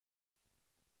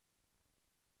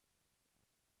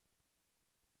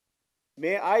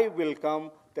May I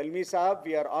welcome Talmiz Ahmed.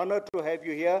 We are honored to have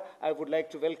you here. I would like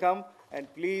to welcome and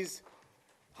please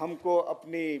हमको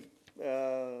अपनी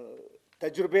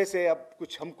तजुर्बे से अब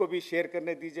कुछ हमको भी शेयर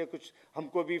करने दीजिए, कुछ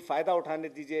हमको भी फ़ायदा उठाने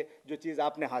दीजिए जो चीज़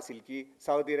आपने हासिल की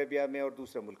सऊदी अरबिया में और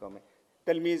दूसरे मुल्कों में.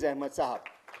 तलमीज़ अहमद साहब.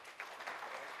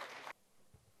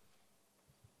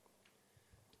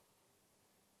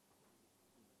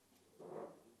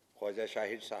 Khwaja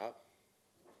Shahid Sahab,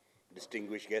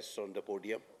 distinguished guests on the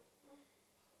podium,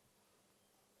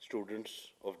 students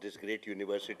of this great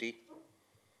university,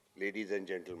 ladies and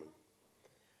gentlemen,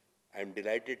 I am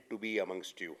delighted to be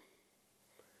amongst you.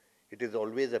 It is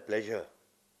always a pleasure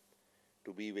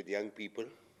to be with young people.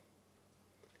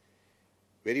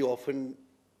 Very often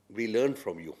we learn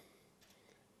from you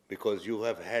because you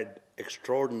have had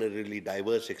extraordinarily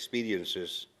diverse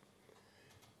experiences.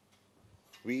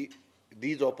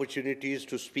 These opportunities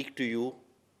to speak to you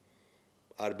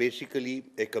are basically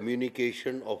a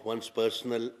communication of one's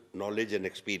personal knowledge and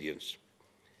experience.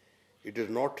 It is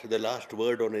not the last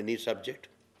word on any subject.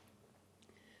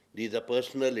 These are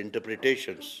personal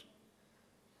interpretations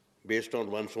based on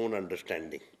one's own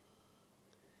understanding.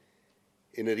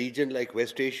 In a region like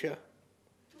West Asia,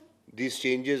 these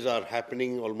changes are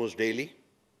happening almost daily,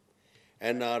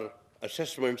 and our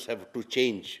assessments have to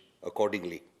change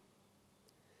accordingly.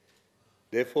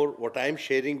 Therefore, what I am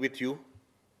sharing with you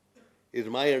is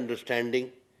my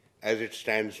understanding as it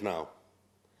stands now.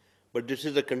 But this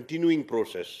is a continuing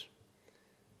process.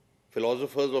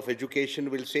 Philosophers of education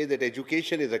will say that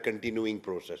education is a continuing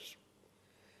process.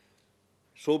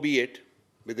 So be it.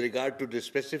 With regard to the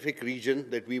specific region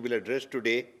that we will address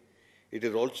today, it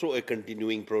is also a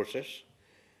continuing process,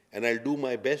 and I'll do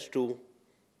my best to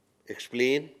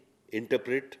explain,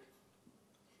 interpret,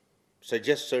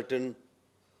 suggest certain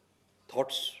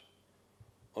thoughts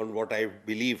on what I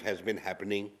believe has been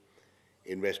happening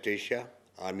in West Asia,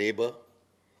 our neighbor,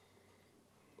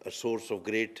 a source of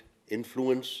great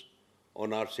influence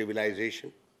on our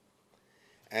civilization,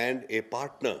 and a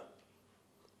partner,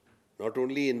 not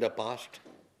only in the past,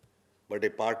 but a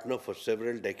partner for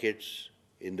several decades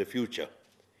in the future.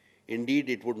 Indeed,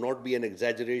 it would not be an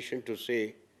exaggeration to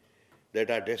say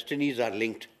that our destinies are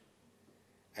linked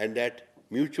and that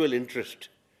mutual interest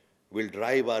will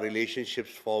drive our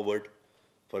relationships forward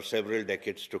for several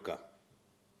decades to come.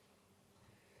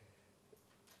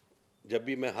 जब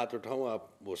भी मैं हाथ उठाऊं आप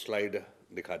वो slide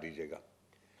दिखा दीजिएगा.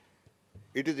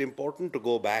 It is important to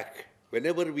go back.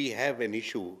 Whenever we have an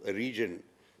issue, a region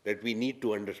that we need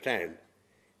to understand,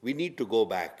 we need to go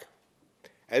back.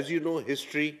 As you know,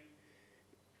 history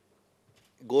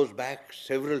goes back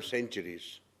several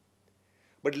centuries.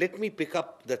 But let me pick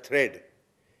up the thread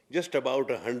just about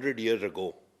 100 years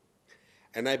ago.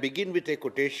 And I begin with a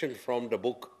quotation from the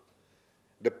book,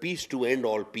 The Peace to End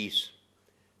All Peace.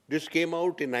 This came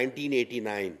out in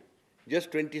 1989,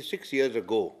 just 26 years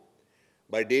ago,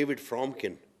 by David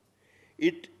Fromkin.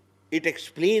 It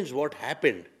explains what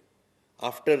happened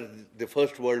after the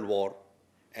First World War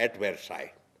at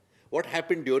Versailles. What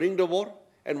happened during the war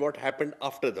and what happened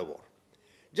after the war.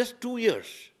 Just 2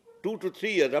 years, 2 to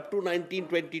 3 years, up to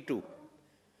 1922.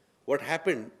 What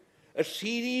happened? A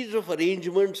series of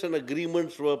arrangements and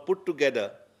agreements were put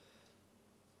together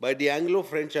by the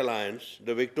Anglo-French alliance,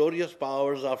 the victorious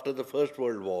powers after the First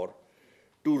World War,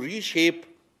 to reshape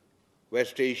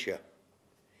West Asia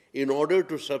in order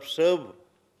to subserve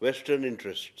Western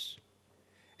interests.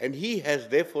 And he has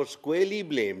therefore squarely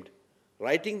blamed,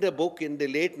 writing the book in the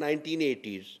late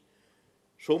 1980s,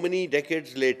 so many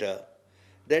decades later,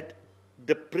 that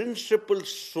the principal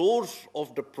source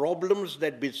of the problems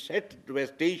that beset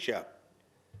West Asia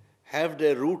have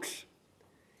their roots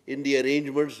in the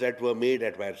arrangements that were made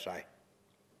at Versailles.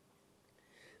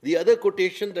 The other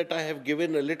quotation that I have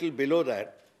given a little below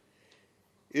that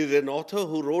is an author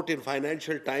who wrote in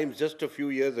Financial Times just a few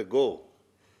years ago,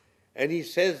 and he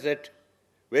says that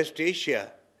West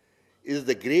Asia is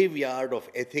the graveyard of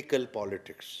ethical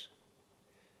politics.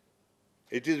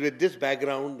 It is with this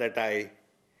background that I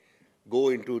go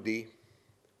into the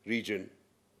region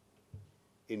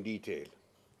in detail.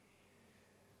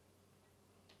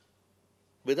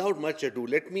 Without much ado,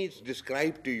 let me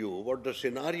describe to you what the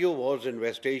scenario was in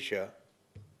West Asia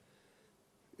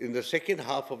in the second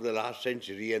half of the last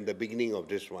century and the beginning of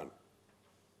this one.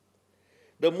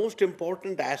 The most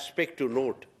important aspect to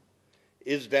note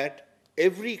is that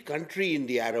every country in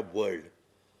the Arab world,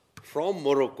 from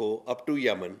Morocco up to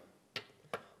Yemen,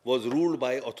 was ruled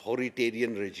by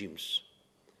authoritarian regimes,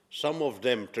 some of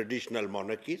them traditional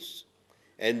monarchies,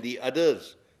 and the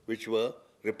others which were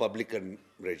republican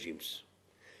regimes.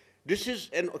 This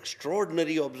is an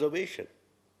extraordinary observation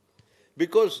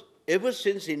because ever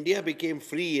since India became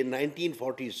free in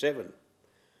 1947,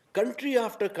 country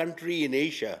after country in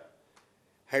Asia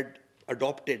had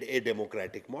adopted a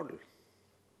democratic model.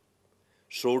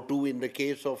 So too in the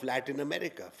case of Latin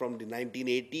America. From the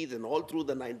 1980s and all through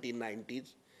the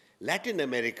 1990s, Latin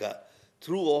America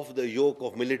threw off the yoke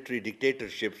of military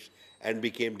dictatorships and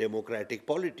became democratic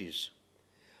polities.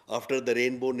 After the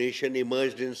Rainbow Nation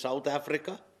emerged in South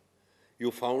Africa,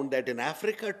 you found that in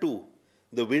Africa too,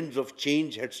 the winds of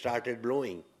change had started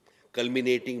blowing,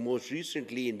 culminating most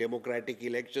recently in democratic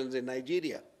elections in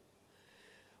Nigeria.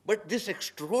 But this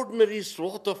extraordinary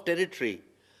swath of territory,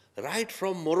 right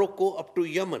from Morocco up to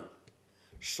Yemen,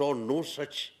 saw no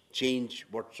such change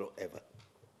whatsoever.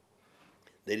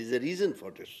 There is a reason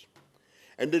for this.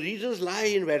 And the reasons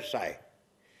lie in Versailles.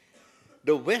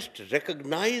 The West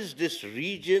recognized this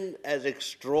region as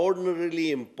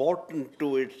extraordinarily important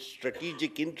to its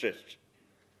strategic interests,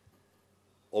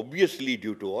 obviously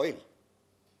due to oil.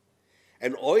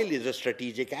 And oil is a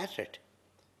strategic asset.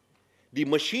 The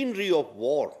machinery of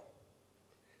war,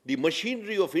 the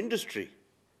machinery of industry,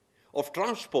 of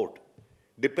transport,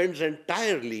 depends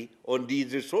entirely on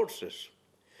these resources.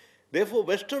 Therefore,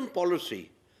 Western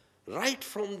policy, right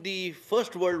from the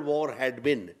First World War, had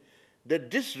been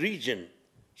that this region,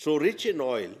 so rich in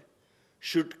oil,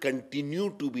 should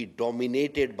continue to be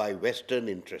dominated by Western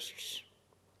interests.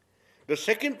 The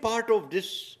second part of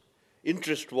this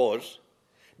interest was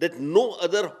that no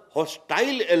other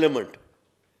hostile element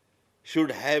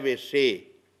should have a say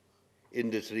in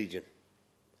this region.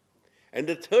 And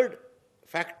the third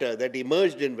factor that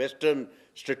emerged in Western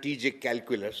strategic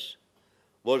calculus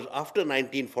was, after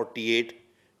 1948,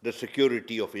 the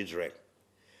security of Israel.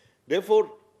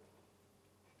 Therefore,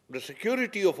 the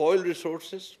security of oil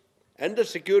resources and the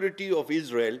security of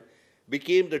Israel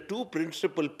became the two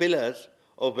principal pillars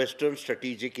of Western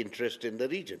strategic interest in the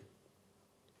region.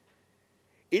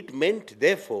 It meant,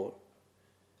 therefore,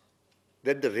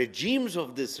 that the regimes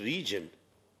of this region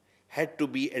had to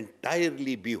be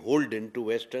entirely beholden to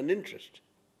Western interest.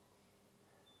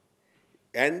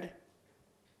 And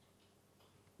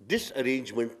this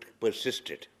arrangement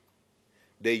persisted.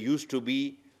 There used to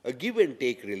be a give and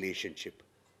take relationship,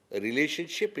 a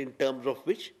relationship in terms of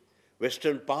which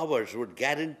Western powers would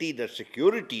guarantee the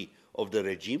security of the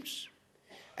regimes,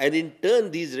 and in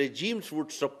turn these regimes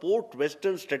would support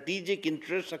Western strategic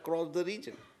interests across the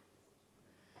region.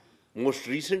 Most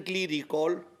recently,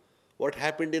 recall what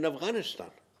happened in Afghanistan.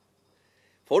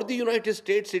 For the United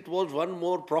States, it was one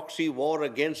more proxy war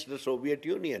against the Soviet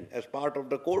Union as part of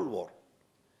the Cold War.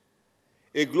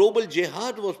 A global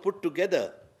jihad was put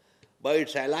together by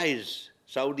its allies,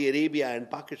 Saudi Arabia and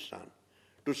Pakistan,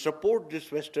 to support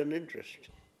this Western interest.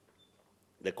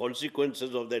 The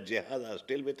consequences of that jihad are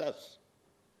still with us.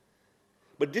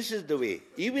 But this is the way.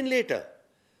 Even later,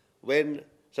 when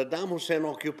Saddam Hussein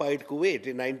occupied Kuwait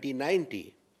in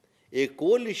 1990, a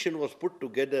coalition was put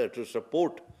together to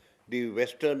support the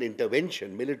Western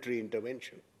intervention, military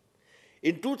intervention.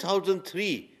 In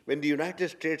 2003, when the United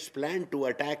States planned to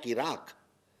attack Iraq,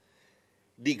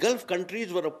 the Gulf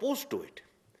countries were opposed to it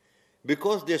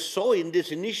because they saw in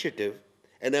this initiative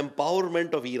an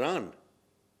empowerment of Iran,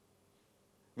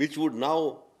 which would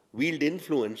now wield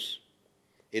influence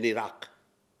in Iraq.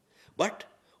 But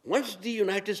once the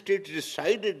United States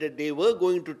decided that they were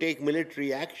going to take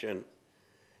military action,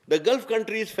 the Gulf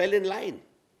countries fell in line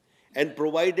and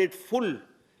provided full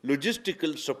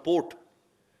logistical support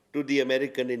to the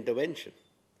American intervention.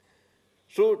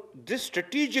 So this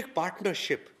strategic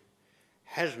partnership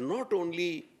has not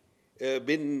only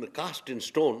been cast in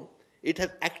stone, it has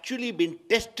actually been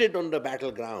tested on the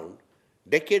battleground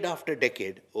decade after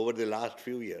decade over the last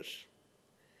few years.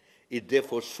 It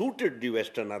therefore suited the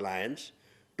Western alliance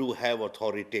to have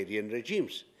authoritarian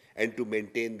regimes and to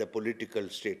maintain the political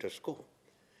status quo.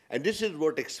 And this is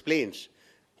what explains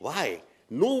why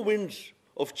no winds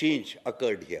of change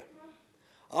occurred here.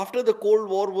 After the Cold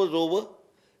War was over,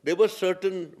 there were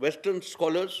certain Western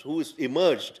scholars who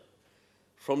emerged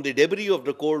from the debris of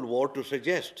the Cold War to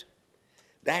suggest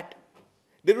that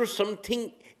there was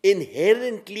something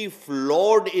inherently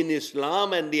flawed in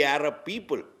Islam and the Arab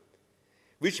people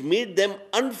which made them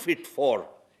unfit for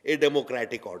a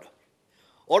democratic order,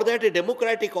 or that a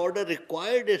democratic order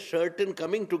required a certain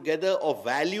coming together of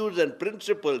values and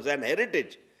principles and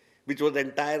heritage which was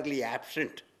entirely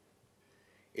absent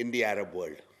in the Arab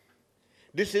world.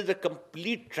 This is a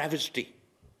complete travesty.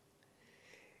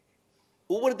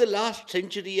 Over the last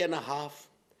century and a half,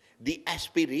 the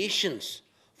aspirations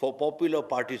for popular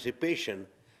participation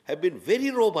have been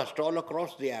very robust all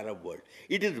across the Arab world.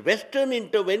 It is Western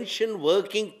intervention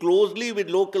working closely with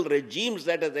local regimes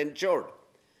that has ensured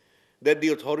that the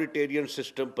authoritarian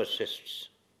system persists.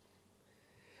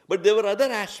 But there were other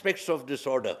aspects of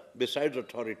disorder besides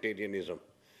authoritarianism,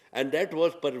 and that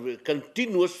was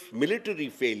continuous military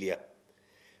failure.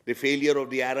 The failure of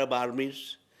the Arab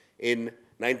armies in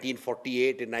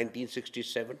 1948 and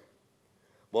 1967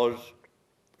 was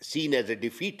seen as a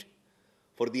defeat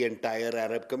for the entire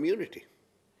Arab community.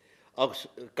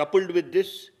 Coupled with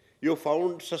this, you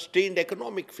found sustained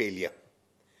economic failure.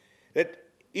 That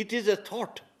it is a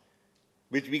thought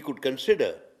which we could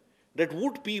consider, that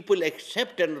would people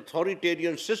accept an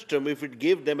authoritarian system if it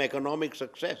gave them economic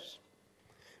success?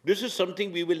 This is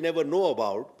something we will never know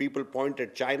about. People point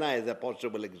at China as a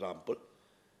possible example.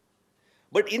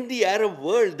 But in the Arab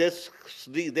world,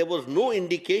 there was no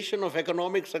indication of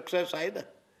economic success either.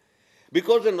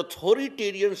 Because an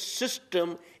authoritarian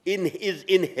system is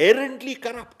inherently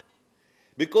corrupt.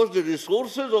 Because the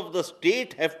resources of the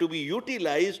state have to be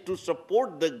utilized to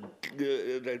support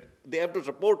they have to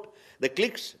support the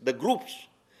cliques, the groups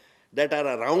that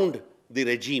are around the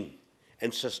regime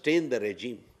and sustain the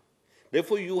regime.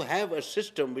 Therefore, you have a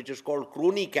system which is called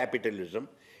crony capitalism,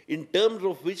 in terms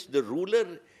of which the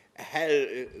ruler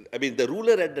the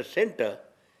ruler at the center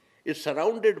is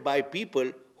surrounded by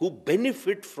people who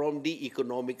benefit from the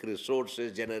economic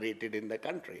resources generated in the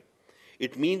country.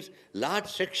 It means large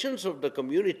sections of the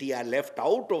community are left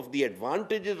out of the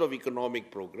advantages of economic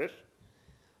progress,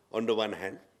 on the one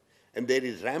hand, and there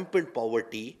is rampant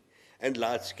poverty and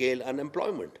large-scale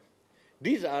unemployment.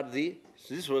 This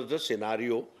was the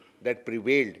scenario that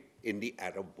prevailed in the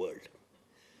Arab world.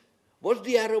 Was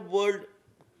the Arab world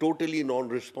totally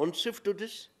non-responsive to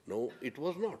this? No, it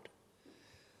was not.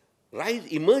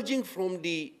 Emerging from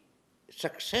the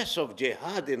success of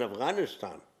jihad in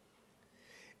Afghanistan,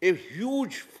 a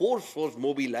huge force was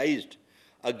mobilized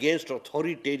against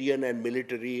authoritarian and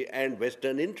military and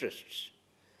Western interests.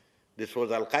 This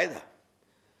was Al-Qaeda.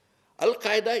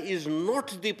 Al-Qaeda is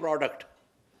not the product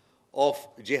of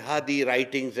jihadi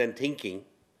writings and thinking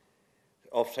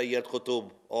of Sayyid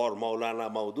Qutb or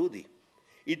Maulana Maududi.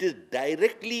 It is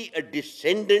directly a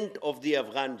descendant of the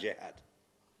Afghan jihad.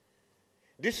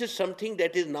 This is something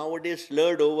that is nowadays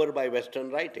slurred over by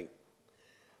Western writing.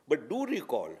 But do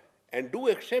recall and do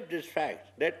accept this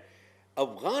fact that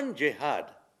Afghan jihad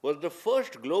was the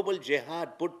first global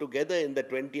jihad put together in the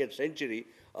 20th century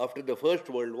after the First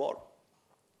World War.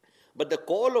 But the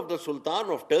call of the Sultan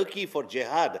of Turkey for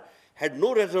jihad had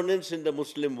no resonance in the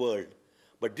Muslim world,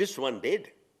 but this one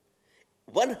did.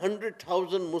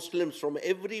 100,000 Muslims from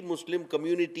every Muslim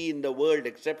community in the world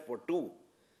except for two,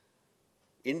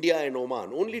 India and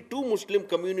Oman. Only two Muslim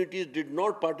communities did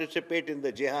not participate in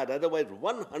the jihad. Otherwise,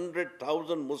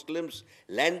 100,000 Muslims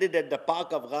landed at the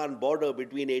Pak-Afghan border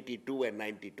between 82 and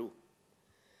 92.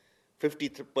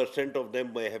 50% of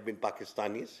them may have been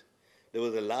Pakistanis. There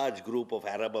was a large group of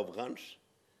Arab Afghans.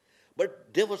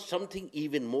 But there was something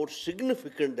even more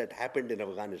significant that happened in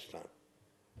Afghanistan.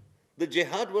 The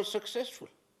jihad was successful.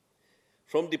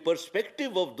 From the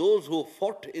perspective of those who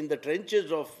fought in the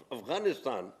trenches of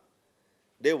Afghanistan,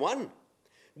 they won.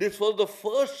 This was the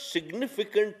first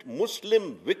significant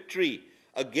Muslim victory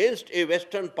against a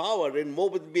Western power in more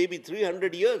than maybe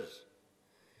 300 years.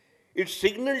 It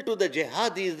signaled to the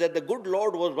jihadis that the good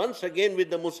Lord was once again with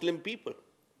the Muslim people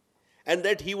and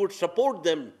that he would support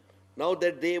them now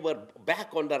that they were back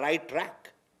on the right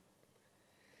track.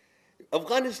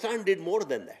 Afghanistan did more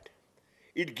than that.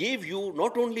 It gave you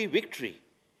not only victory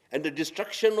and the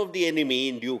destruction of the enemy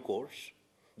in due course,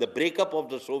 the breakup of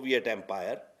the Soviet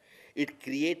Empire, it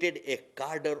created a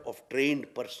cadre of trained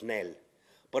personnel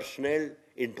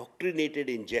indoctrinated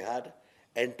in jihad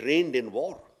and trained in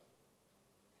war.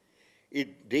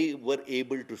 They were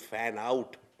able to fan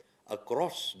out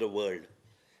across the world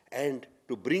and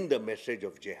to bring the message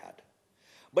of jihad.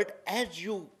 But as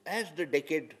the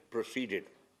decade proceeded,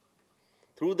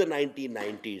 through the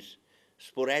 1990s,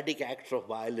 sporadic acts of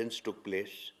violence took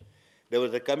place. There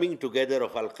was a coming together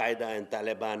of Al-Qaeda and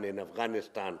Taliban in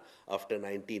Afghanistan after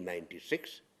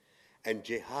 1996, and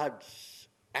jihad's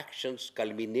actions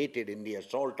culminated in the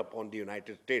assault upon the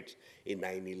United States in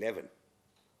 9/11.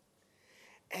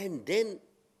 And then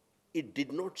it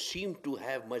did not seem to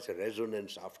have much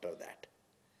resonance after that.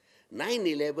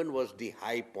 9/11 was the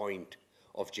high point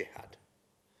of jihad.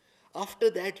 After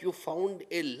that, you found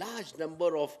a large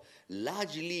number of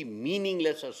largely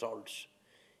meaningless assaults,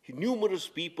 numerous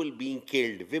people being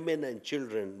killed, women and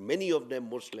children, many of them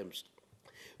Muslims,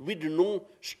 with no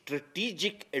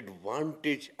strategic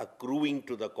advantage accruing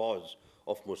to the cause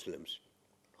of Muslims.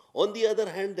 On the other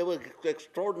hand, there were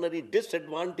extraordinary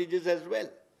disadvantages as well.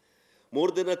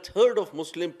 More than a third of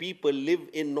Muslim people live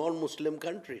in non-Muslim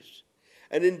countries.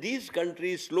 And in these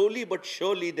countries, slowly but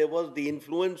surely, there was the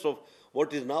influence of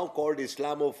what is now called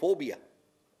Islamophobia.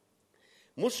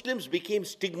 Muslims became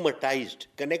stigmatized,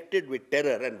 connected with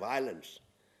terror and violence.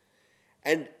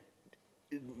 And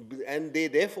they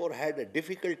therefore had a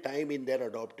difficult time in their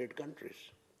adopted countries.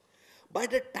 By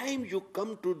the time you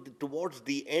come towards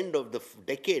the end of the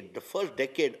decade, the first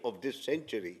decade of this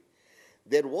century,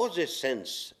 there was a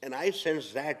sense, and I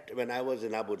sensed that when I was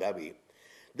in Abu Dhabi,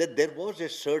 that there was a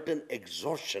certain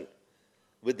exhaustion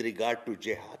with regard to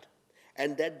jihad,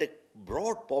 and that the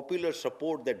broad popular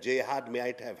support that jihad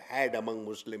might have had among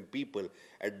Muslim people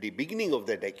at the beginning of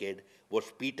the decade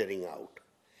was petering out.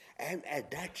 And at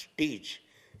that stage,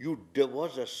 there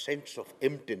was a sense of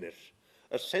emptiness,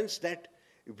 a sense that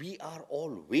we are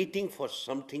all waiting for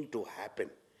something to happen.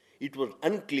 It was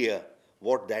unclear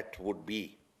what that would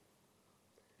be.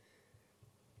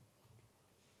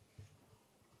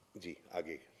 Ji,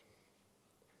 aage.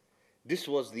 This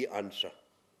was the answer.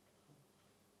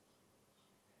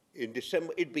 In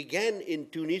December, it began in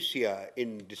Tunisia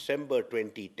in December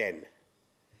 2010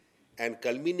 and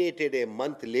culminated a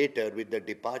month later with the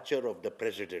departure of the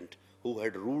president who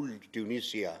had ruled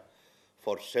Tunisia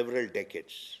for several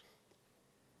decades.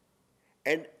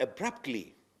 And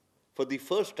abruptly, for the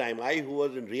first time, I who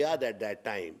was in Riyadh at that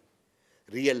time,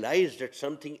 realized that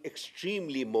something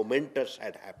extremely momentous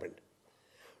had happened.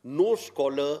 No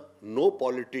scholar, no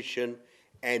politician,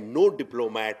 and no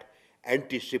diplomat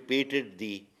anticipated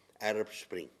the Arab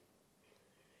Spring.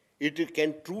 It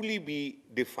can truly be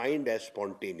defined as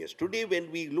spontaneous. Today,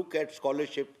 when we look at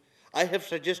scholarship, I have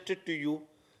suggested to you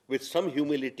with some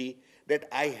humility that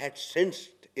I had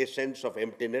sensed a sense of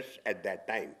emptiness at that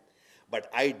time, but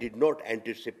I did not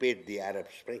anticipate the Arab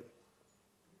Spring.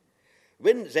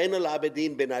 When Zain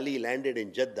al-Abidin bin Ali landed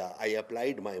in Jeddah, I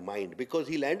applied my mind, because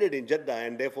he landed in Jeddah,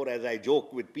 and therefore, as I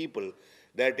joke with people,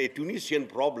 that a Tunisian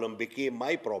problem became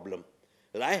my problem,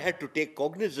 that I had to take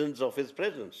cognizance of his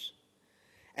presence.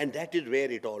 And that is where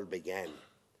it all began.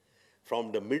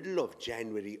 From the middle of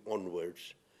January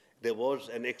onwards, there was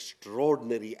an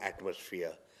extraordinary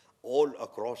atmosphere all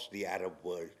across the Arab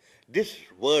world. This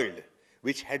world,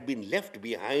 which had been left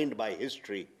behind by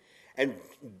history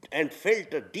and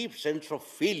felt a deep sense of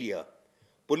failure,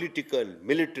 political,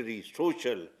 military,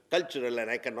 social, cultural,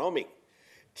 and economic,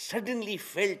 suddenly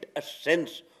felt a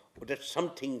sense that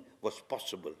something was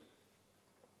possible.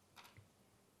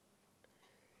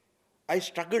 I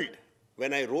struggled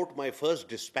when I wrote my first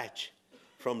dispatch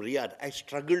from Riyadh. I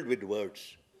struggled with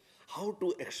words, how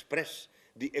to express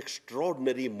the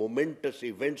extraordinary, momentous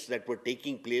events that were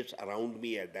taking place around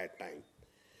me at that time.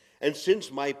 And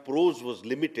since my prose was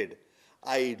limited,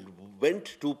 I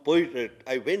went to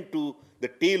The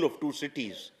Tale of Two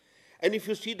Cities. And if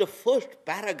you see the first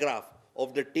paragraph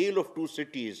of The Tale of Two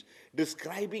Cities,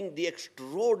 describing the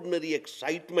extraordinary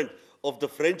excitement of the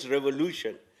French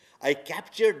Revolution, I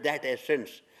captured that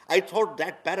essence. I thought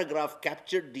that paragraph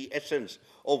captured the essence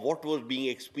of what was being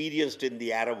experienced in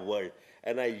the Arab world.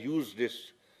 And I used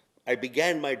this. I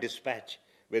began my dispatch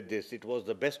with this. It was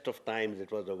the best of times,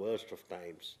 it was the worst of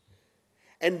times.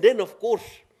 And then, of course,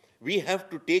 we have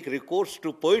to take recourse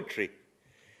to poetry.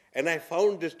 And I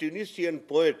found this Tunisian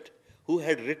poet who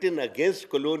had written against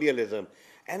colonialism.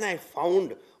 And I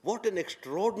found what an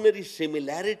extraordinary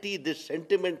similarity this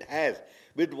sentiment has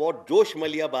with what Josh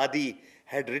Malyabadi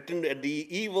had written at the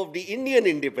eve of the Indian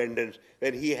independence,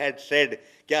 when he had said,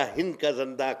 "Kya Hind ka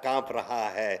zanda kaap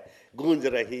raha hai, goonj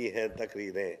rahi hai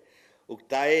takreerein,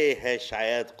 uktaye hai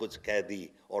shayad kuch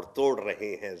qaidi, aur tod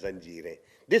rahe hain zanjeerein."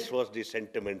 This was the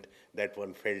sentiment that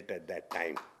one felt at that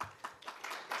time.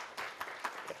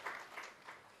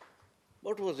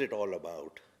 What was it all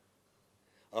about?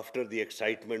 After the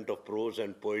excitement of prose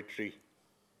and poetry,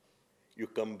 you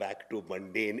come back to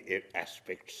mundane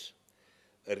aspects.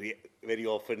 Very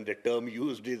often the term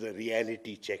used is a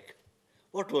reality check.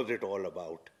 What was it all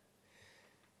about?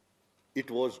 It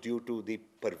was due to the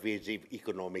pervasive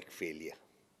economic failure.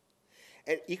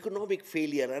 And economic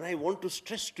failure, and I want to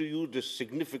stress to you the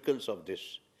significance of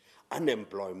this,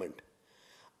 unemployment.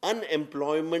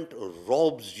 Unemployment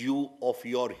robs you of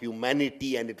your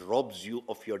humanity, and it robs you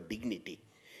of your dignity.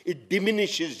 It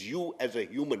diminishes you as a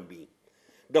human being.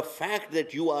 The fact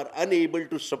that you are unable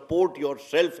to support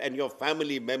yourself and your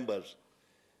family members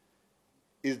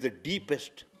is the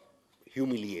deepest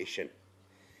humiliation.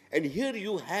 And here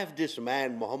you have this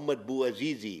man, Muhammad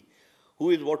Bouazizi, who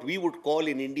is what we would call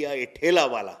in India a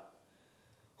thelawala,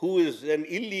 who is an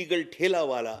illegal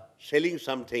thelawala selling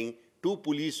something. Two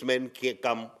policemen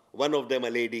come, one of them a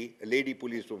lady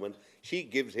policewoman. She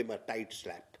gives him a tight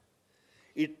slap.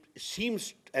 It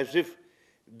seems as if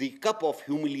the cup of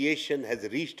humiliation has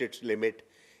reached its limit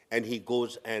and he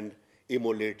goes and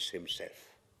immolates himself.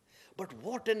 But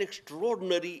what an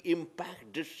extraordinary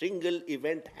impact this single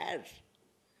event has.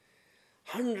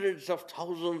 Hundreds of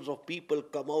thousands of people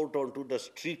come out onto the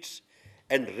streets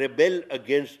and rebel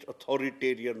against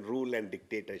authoritarian rule and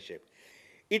dictatorship.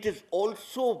 It is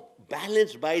also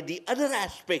balanced by the other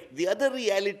aspect, the other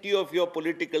reality of your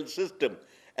political system,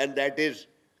 and that is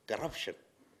corruption.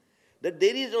 That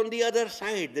there is on the other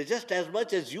side, that just as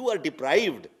much as you are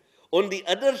deprived, on the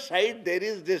other side there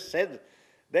is this sense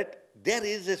that there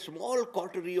is a small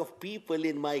coterie of people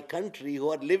in my country who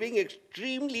are living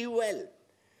extremely well,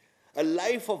 a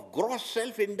life of gross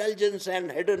self-indulgence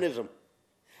and hedonism.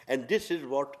 And this is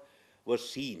what was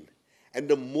seen. And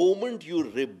the moment you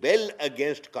rebel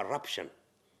against corruption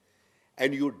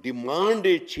and you demand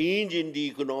a change in the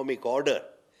economic order,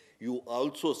 you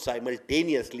also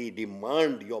simultaneously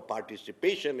demand your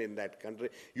participation in that country.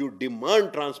 You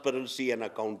demand transparency and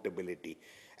accountability.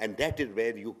 And that is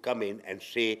where you come in and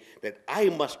say that I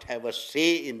must have a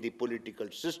say in the political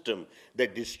system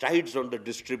that decides on the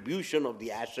distribution of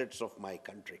the assets of my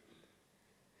country.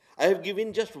 I have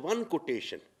given just one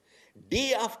quotation.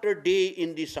 Day after day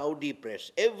in the Saudi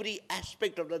press, every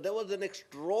aspect of that, there was an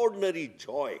extraordinary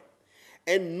joy.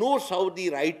 And no Saudi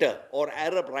writer or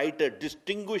Arab writer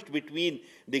distinguished between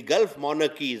the Gulf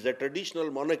monarchies, the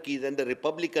traditional monarchies, and the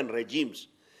republican regimes.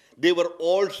 They were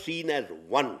all seen as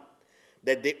one,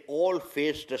 that they all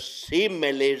faced the same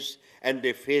malaise and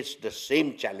they faced the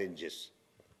same challenges.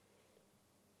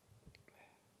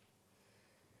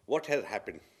 What has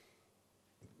happened?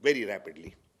 Very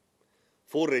rapidly,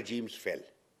 4 regimes fell.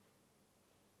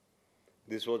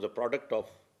 This was a product of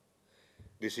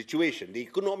the situation, the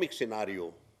economic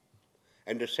scenario,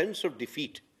 and a sense of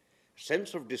defeat,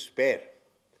 sense of despair,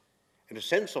 and a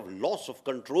sense of loss of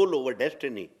control over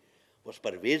destiny was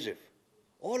pervasive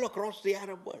all across the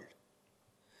Arab world.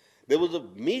 There was a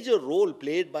major role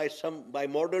played by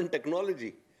modern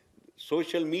technology,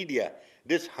 social media.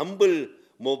 This humble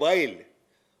mobile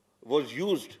was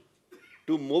used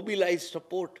to mobilize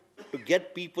support, to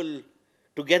get people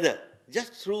together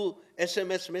just through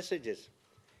SMS messages.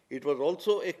 It was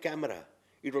also a camera.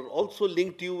 It was also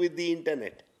linked you with the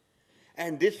internet.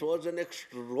 And this was an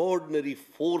extraordinary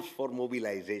force for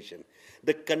mobilization.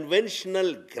 The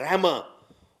conventional grammar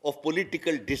of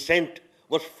political dissent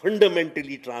was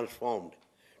fundamentally transformed.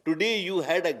 Today you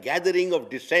had a gathering of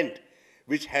dissent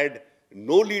which had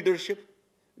no leadership,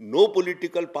 no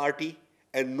political party,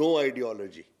 and no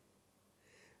ideology.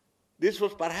 This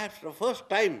was perhaps the first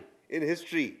time in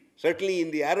history, certainly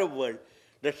in the Arab world,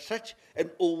 that such an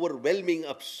overwhelming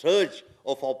upsurge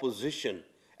of opposition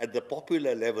at the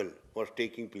popular level was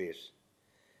taking place.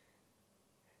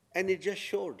 And it just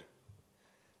showed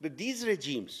that these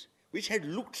regimes, which had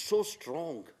looked so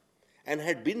strong and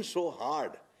had been so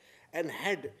hard and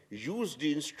had used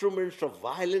the instruments of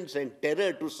violence and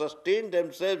terror to sustain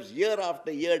themselves year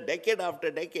after year, decade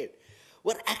after decade,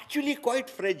 were actually quite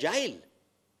fragile.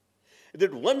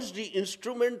 That once the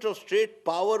instrument of state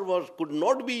power could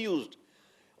not be used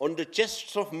on the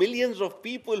chests of millions of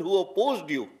people who opposed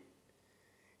you,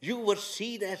 you were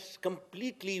seen as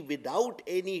completely without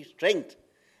any strength,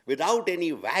 without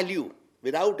any value,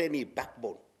 without any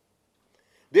backbone.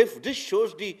 This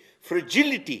shows the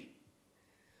fragility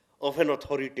of an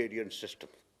authoritarian system.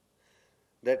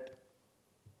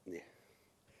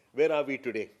 Where are we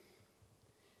today?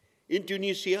 In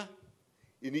Tunisia,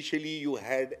 initially you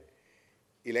had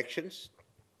elections,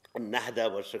 and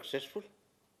Nahda was successful.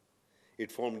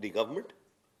 It formed the government.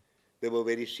 There were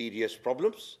very serious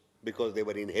problems because they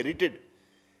were inherited.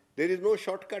 There is no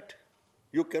shortcut.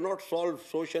 You cannot solve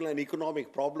social and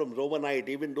economic problems overnight,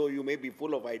 even though you may be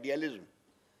full of idealism.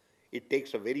 It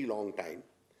takes a very long time.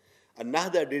 And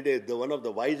Nahda did one of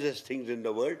the wisest things in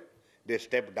the world. They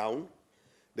stepped down.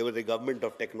 There was a government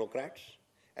of technocrats.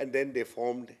 And then they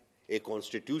formed a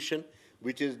constitution,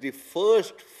 which is the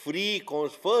first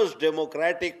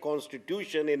democratic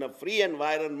constitution in a free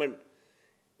environment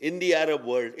in the Arab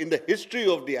world, in the history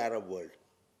of the Arab world.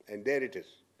 And there it is,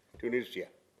 Tunisia.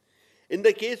 In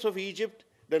the case of Egypt,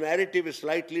 the narrative is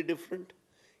slightly different.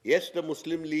 Yes, the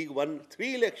Muslim League won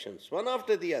 3 elections, one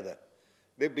after the other.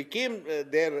 They became,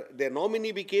 their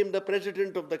nominee became the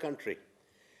president of the country,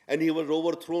 and he was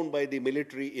overthrown by the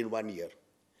military in 1 year.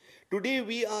 Today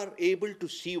we are able to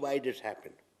see why this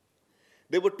happened.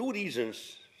 There were 2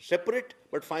 reasons, separate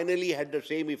but finally had the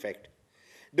same effect.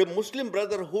 The Muslim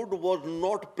Brotherhood was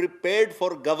not prepared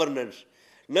for governance.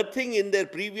 Nothing in their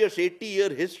previous 80-year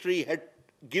history had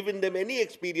given them any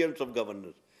experience of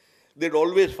governance. They'd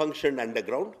always functioned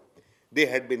underground. They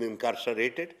had been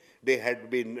incarcerated, they had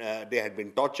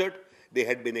been tortured, they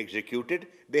had been executed,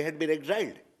 they had been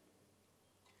exiled.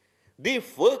 They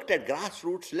worked at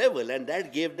grassroots level and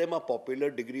that gave them a popular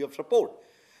degree of support.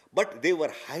 But they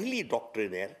were highly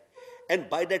doctrinaire, and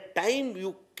by the time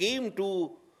you came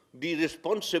to the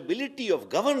responsibility of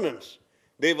governance,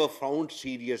 they were found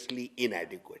seriously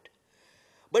inadequate.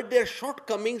 But their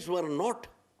shortcomings were not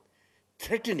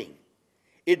threatening.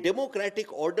 A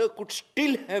democratic order could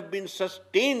still have been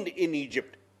sustained in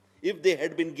Egypt if they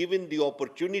had been given the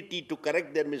opportunity to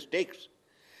correct their mistakes.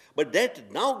 But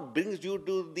that now brings you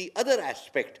to the other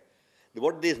aspect,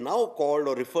 what is now called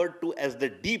or referred to as the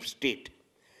deep state.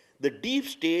 The deep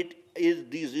state is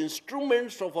these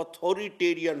instruments of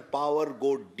authoritarian power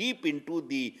go deep into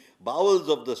the bowels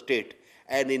of the state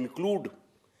and include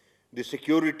the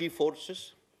security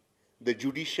forces,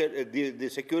 the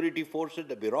security forces,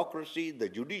 the bureaucracy, the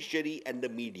judiciary, and the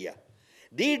media.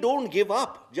 They don't give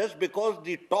up just because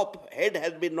the top head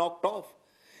has been knocked off.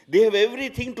 They have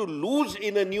everything to lose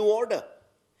in a new order.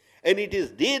 And it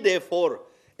is they, therefore,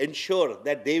 ensure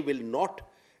that they will not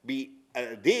be,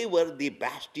 they were the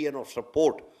bastion of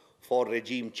support for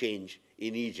regime change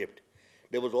in Egypt.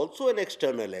 There was also an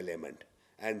external element,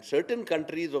 and certain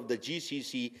countries of the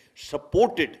GCC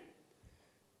supported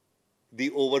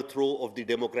the overthrow of the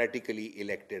democratically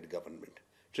elected government.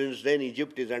 Since then,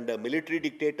 Egypt is under military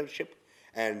dictatorship,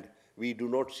 and we do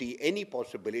not see any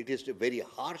possibility. It is very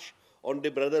harsh on the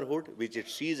Brotherhood, which it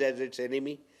sees as its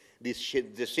enemy, the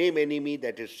same enemy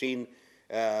that is seen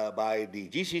by the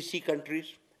GCC countries,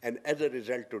 and as a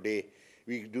result today,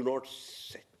 we do not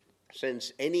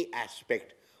sense any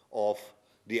aspect of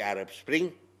the Arab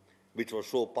Spring, which was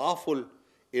so powerful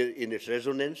in its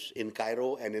resonance in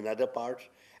Cairo and in other parts.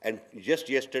 And just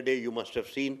yesterday, you must have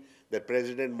seen that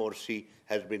President Morsi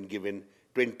has been given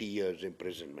 20 years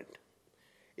imprisonment.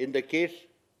 In the case,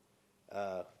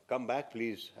 come back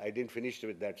please, I didn't finish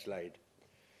with that slide.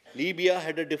 Libya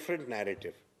had a different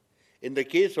narrative. In the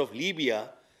case of Libya,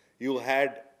 you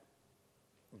had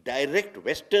direct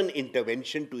Western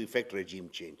intervention to effect regime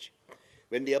change.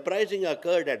 When the uprising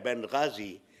occurred at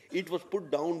Benghazi, it was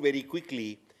put down very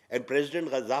quickly, and President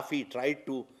Gaddafi tried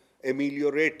to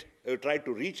ameliorate, tried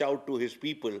to reach out to his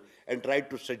people and tried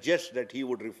to suggest that he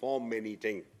would reform many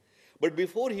things. But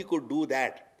before he could do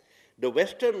that, the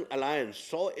Western alliance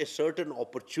saw a certain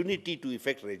opportunity to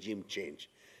effect regime change.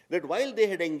 That while they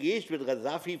had engaged with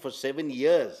Gaddafi for 7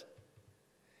 years,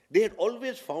 they had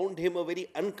always found him a very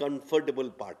uncomfortable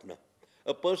partner,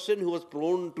 a person who was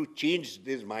prone to change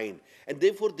his mind, and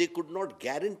therefore they could not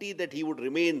guarantee that he would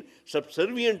remain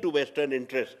subservient to Western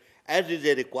interests, as is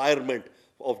a requirement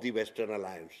of the Western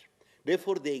alliance.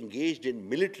 Therefore, they engaged in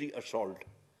military assault.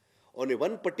 On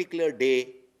one particular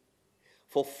day,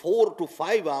 for 4 to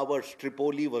 5 hours,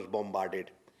 Tripoli was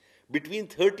bombarded. Between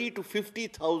 30 to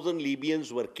 50,000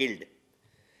 Libyans were killed.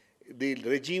 The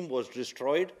regime was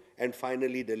destroyed, and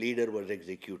finally the leader was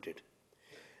executed.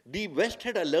 The West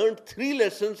had learned 3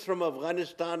 lessons from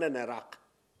Afghanistan and Iraq.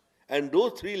 And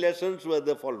those 3 lessons were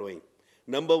the following.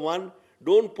 Number 1,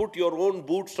 don't put your own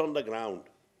boots on the ground.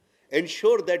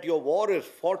 Ensure that your war is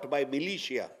fought by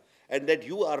militia and that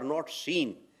you are not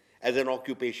seen as an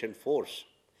occupation force.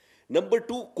 Number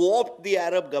 2, co-opt the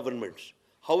Arab governments.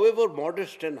 However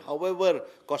modest and however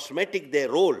cosmetic their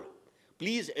role,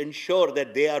 please ensure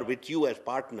that they are with you as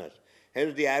partners.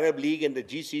 Hence, the Arab League and the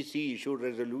GCC issued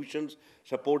resolutions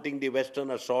supporting the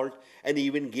Western assault and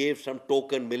even gave some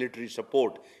token military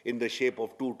support in the shape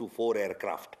of 2 to 4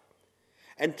 aircraft.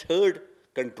 And third,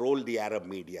 control the Arab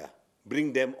media.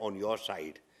 Bring them on your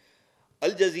side.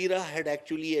 Al Jazeera had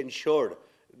actually ensured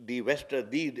the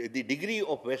degree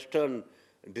of Western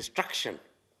destruction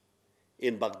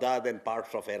in Baghdad and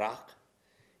parts of Iraq,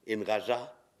 in Gaza,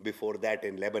 before that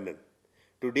in Lebanon.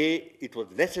 Today, it was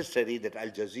necessary that Al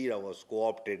Jazeera was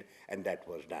co-opted, and that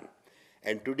was done.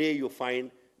 And today you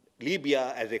find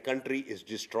Libya as a country is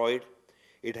destroyed.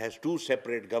 It has 2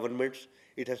 separate governments.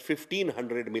 It has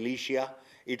 1,500 militia.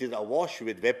 It is awash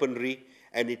with weaponry.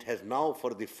 And it has now,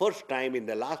 for the first time in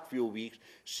the last few weeks,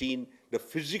 seen the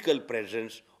physical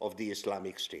presence of the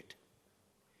Islamic State.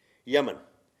 Yemen.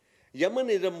 Yemen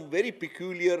is a very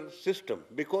peculiar system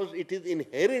because it is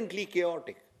inherently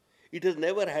chaotic. It has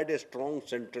never had a strong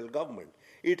central government.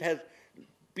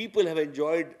 People have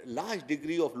enjoyed large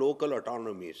degree of local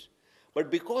autonomies. But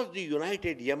because the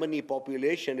united Yemeni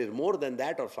population is more than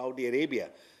that of Saudi Arabia,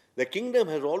 the kingdom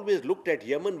has always looked at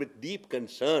Yemen with deep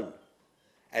concern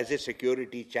as a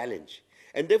security challenge.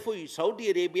 And therefore,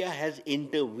 Saudi Arabia has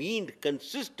intervened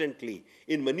consistently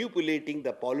in manipulating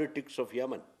the politics of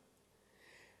Yemen.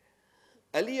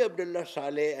 Ali Abdullah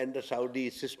Saleh and the Saudi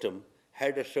system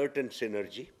had a certain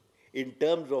synergy in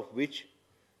terms of which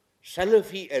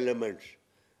Salafi elements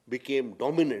became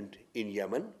dominant in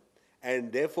Yemen,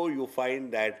 and therefore you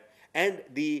find that, and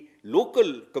the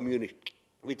local community,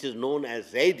 which is known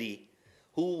as Zaidi,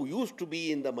 who used to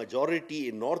be in the majority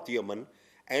in North Yemen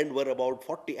and were about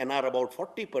 40 and are about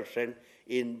 40%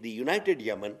 in the United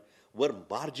Yemen, were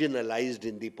marginalized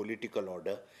in the political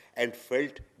order and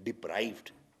felt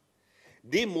deprived.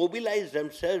 They mobilized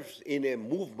themselves in a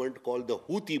movement called the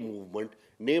Houthi movement,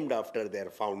 named after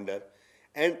their founder.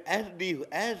 And as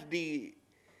the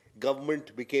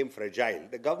government became fragile,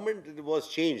 the government was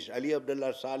changed. Ali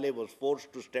Abdullah Saleh was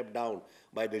forced to step down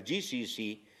by the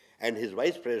GCC, and his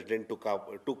vice president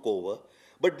took over.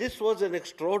 But this was an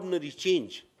extraordinary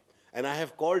change, and I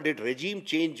have called it regime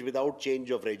change without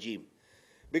change of regime,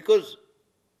 because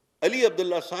Ali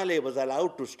Abdullah Saleh was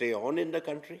allowed to stay on in the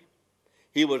country.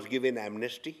 He was given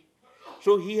amnesty.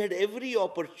 So he had every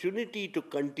opportunity to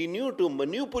continue to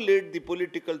manipulate the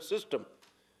political system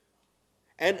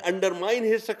and undermine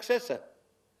his successor.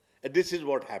 And this is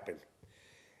what happened.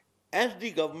 As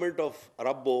the government of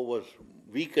Rabbo was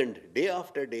weakened day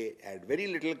after day, had very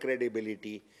little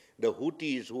credibility, the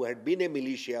Houthis, who had been a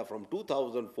militia from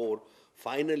 2004,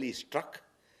 finally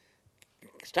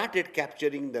started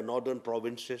capturing the northern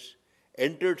provinces,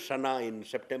 entered Sana'a in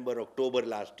September, October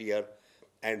last year,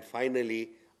 and finally,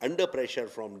 under pressure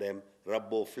from them,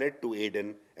 Rabbo fled to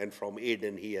Aden, and from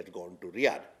Aden he has gone to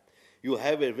Riyadh. You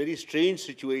have a very strange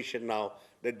situation now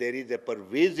that there is a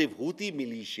pervasive Houthi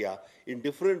militia in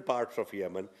different parts of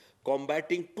Yemen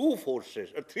combating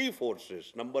three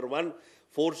forces. Number one,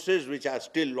 forces which are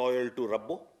still loyal to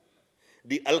Rabbo.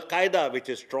 The Al-Qaeda, which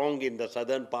is strong in the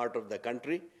southern part of the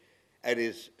country and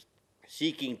is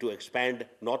seeking to expand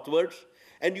northwards.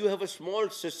 And you have a small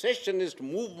secessionist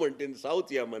movement in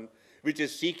South Yemen, which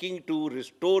is seeking to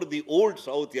restore the old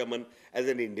South Yemen as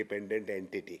an independent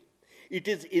entity. It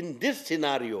is in this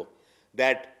scenario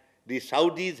that the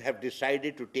Saudis have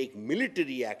decided to take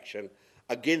military action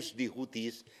against the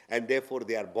Houthis, and therefore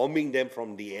they are bombing them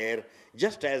from the air,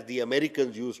 just as the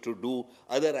Americans used to do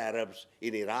other Arabs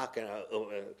in Iraq,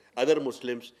 other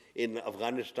Muslims in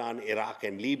Afghanistan, Iraq,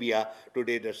 and Libya.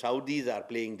 Today the Saudis are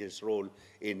playing this role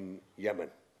in Yemen.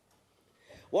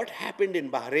 What happened in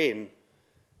Bahrain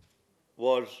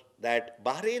was that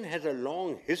Bahrain has a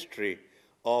long history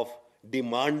of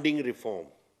demanding reform.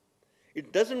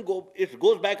 It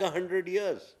goes back 100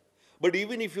 years. But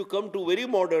even if you come to very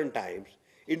modern times,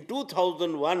 in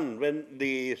 2001, when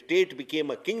the state became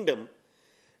a kingdom,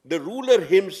 the ruler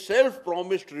himself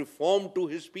promised reform to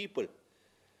his people.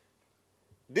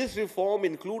 This reform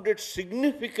included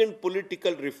significant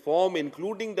political reform,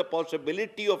 including the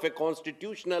possibility of a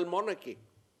constitutional monarchy.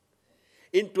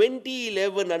 In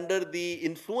 2011, under the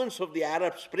influence of the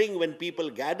Arab Spring, when people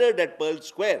gathered at Pearl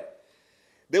Square,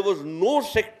 there was no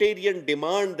sectarian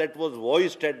demand that was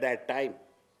voiced at that time.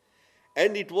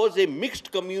 And it was a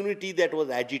mixed community that was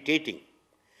agitating.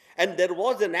 And there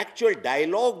was an actual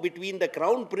dialogue between the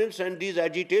Crown Prince and these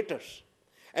agitators.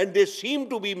 And they seemed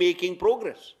to be making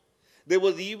progress. There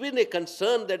was even a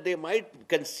concern that they might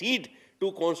concede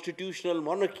to constitutional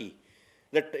monarchy.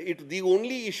 That the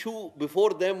only issue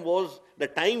before them was the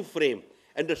time frame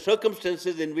and the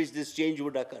circumstances in which this change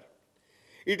would occur.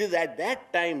 It is at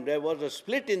that time there was a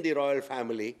split in the royal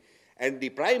family, and the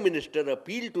Prime Minister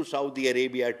appealed to Saudi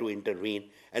Arabia to intervene,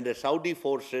 and the Saudi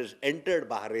forces entered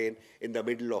Bahrain in the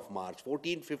middle of March.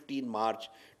 14-15 March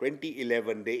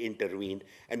 2011, they intervened,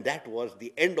 and that was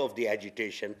the end of the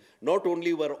agitation. Not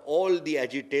only were all the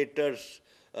agitators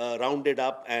rounded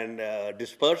up and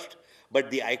dispersed,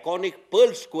 but the iconic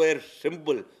Pearl Square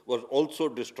symbol was also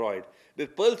destroyed. The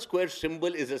Pearl Square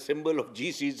symbol is a symbol of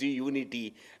GCC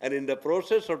unity, and in the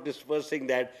process of dispersing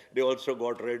that, they also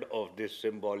got rid of this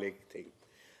symbolic thing.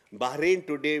 Bahrain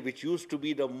today, which used to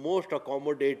be the most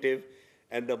accommodative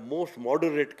and the most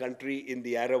moderate country in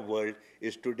the Arab world,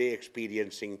 is today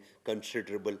experiencing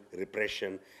considerable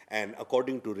repression and,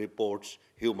 according to reports,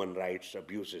 human rights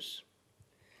abuses.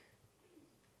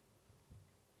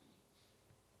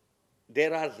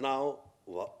 There is now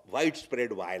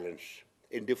widespread violence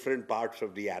in different parts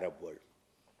of the Arab world.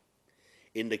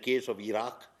 In the case of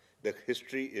Iraq, the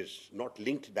history is not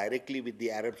linked directly with the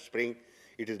Arab Spring.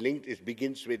 It is linked. It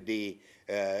begins with the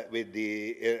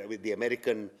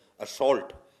American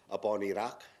assault upon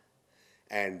Iraq,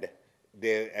 and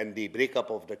the breakup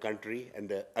of the country and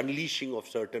the unleashing of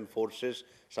certain forces,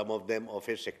 some of them of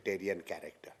a sectarian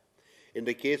character. In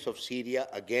the case of Syria,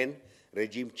 again,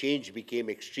 regime change became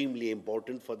extremely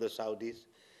important for the Saudis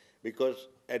because,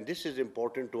 and this is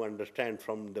important to understand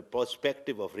from the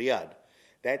perspective of Riyadh,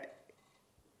 that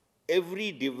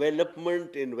every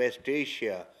development in West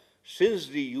Asia since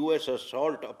the US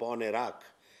assault upon Iraq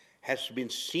has been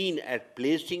seen as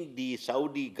placing the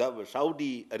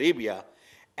Saudi Arabia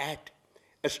at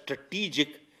a strategic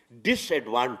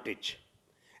disadvantage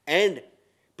and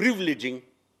privileging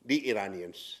the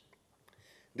Iranians.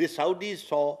 The Saudis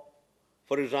saw,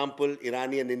 for example,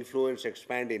 Iranian influence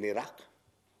expand in Iraq.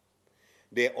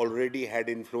 They already had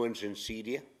influence in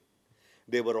Syria.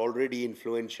 They were already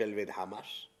influential with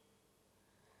Hamas.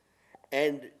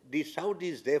 And the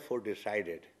Saudis therefore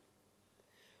decided,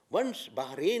 once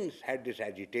Bahrain had this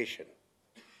agitation,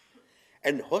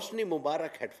 and Hosni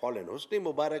Mubarak had fallen. Hosni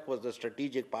Mubarak was the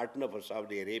strategic partner for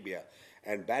Saudi Arabia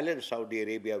and balanced Saudi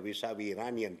Arabia vis-a-vis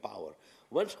Iranian power.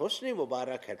 Once Hosni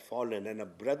Mubarak had fallen and a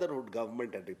brotherhood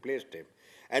government had replaced him,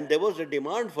 and there was a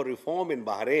demand for reform in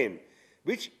Bahrain,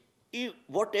 which,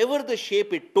 whatever the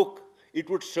shape it took, it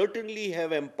would certainly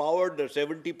have empowered the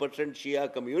 70%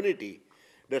 Shia community.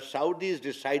 The Saudis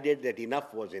decided that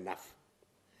enough was enough.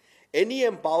 Any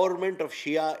empowerment of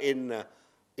Shia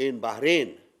in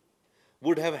Bahrain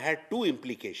would have had two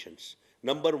implications.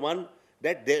 Number one,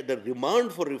 that the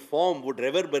demand for reform would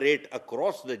reverberate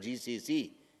across the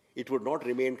GCC. It would not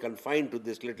remain confined to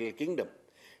this little kingdom.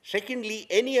 Secondly,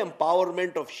 any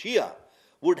empowerment of Shia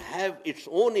would have its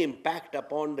own impact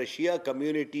upon the Shia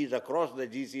communities across the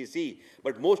GCC,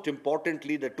 but most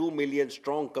importantly, the 2 million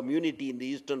strong community in the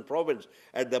eastern province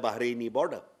at the Bahraini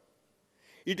border.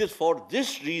 It is for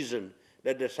this reason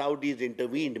that the Saudis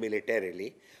intervened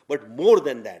militarily, but more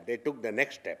than that, they took the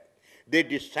next step. They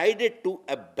decided to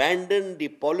abandon the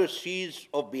policies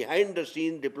of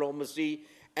behind-the-scenes diplomacy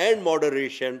and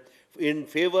moderation in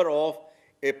favor of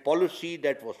a policy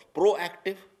that was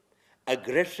proactive,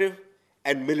 aggressive,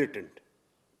 and militant,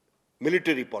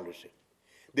 military policy.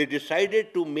 They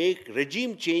decided to make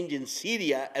regime change in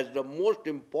Syria as the most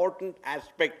important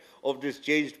aspect of this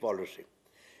changed policy.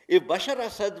 If Bashar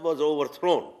Assad was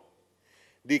overthrown,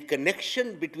 the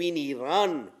connection between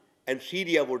Iran and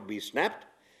Syria would be snapped,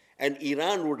 and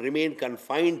Iran would remain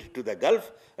confined to the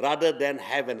Gulf rather than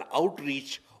have an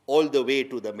outreach all the way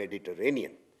to the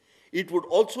Mediterranean. It would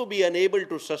also be unable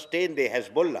to sustain the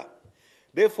Hezbollah.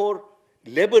 Therefore,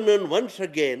 Lebanon once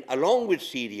again, along with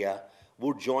Syria,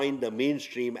 would join the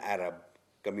mainstream Arab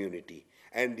community.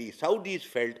 And the Saudis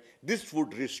felt this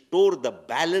would restore the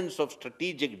balance of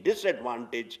strategic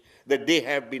disadvantage that they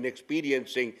have been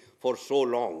experiencing for so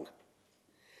long.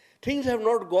 Things have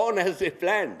not gone as they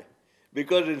planned,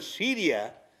 because in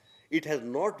Syria, it has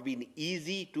not been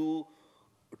easy to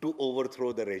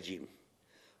overthrow the regime.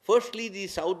 Firstly, the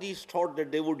Saudis thought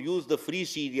that they would use the Free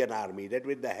Syrian Army, that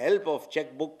with the help of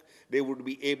checkbook, they would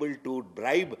be able to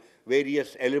bribe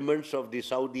various elements of the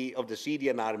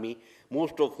Syrian army,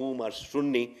 most of whom are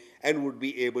Sunni, and would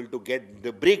be able to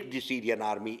break the Syrian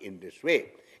army in this way.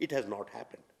 It has not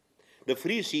happened. The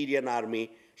Free Syrian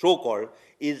Army, so-called,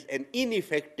 is an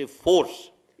ineffective force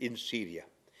in Syria.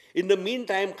 In the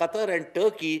meantime, Qatar and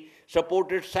Turkey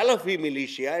supported Salafi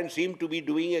militia and seemed to be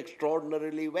doing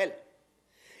extraordinarily well.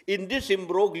 In this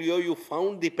imbroglio, you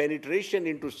found the penetration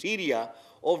into Syria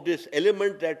of this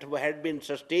element that had been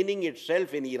sustaining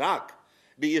itself in Iraq,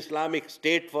 the Islamic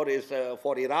State for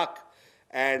Iraq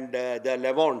and the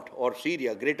Levant or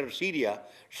Syria, Greater Syria,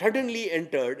 suddenly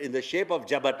entered in the shape of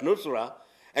Jabhat Nusra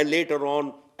and later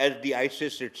on as the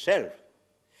ISIS itself.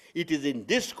 It is in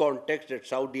this context that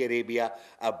Saudi Arabia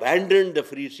abandoned the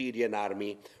Free Syrian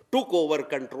Army, took over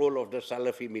control of the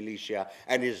Salafi militia,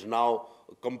 and is now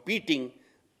competing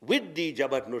with the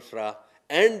Jabhat Nusra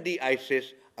and the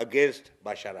ISIS against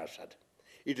Bashar Assad.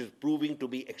 It is proving to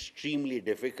be extremely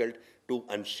difficult to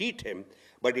unseat him,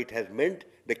 but it has meant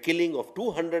the killing of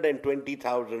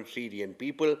 220,000 Syrian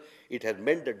people. It has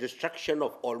meant the destruction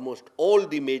of almost all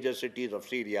the major cities of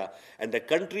Syria, and the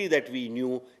country that we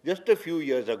knew just a few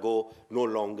years ago no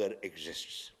longer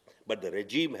exists. But the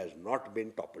regime has not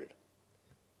been toppled.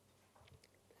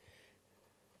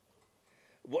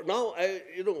 Now,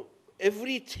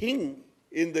 everything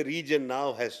in the region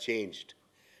now has changed.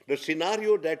 The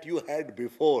scenario that you had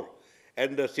before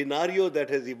and the scenario that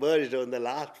has emerged in the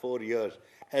last 4 years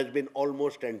has been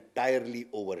almost entirely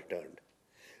overturned.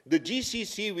 The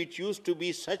GCC, which used to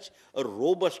be such a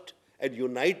robust and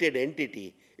united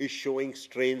entity, is showing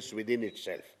strains within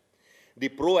itself. The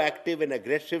proactive and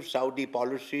aggressive Saudi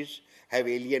policies have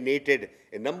alienated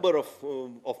a number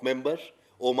of members.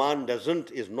 Oman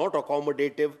is not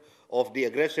accommodative of the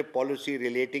aggressive policy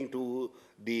relating to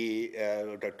the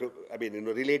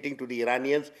relating to the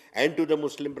Iranians and to the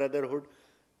Muslim Brotherhood.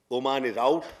 Oman is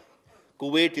out.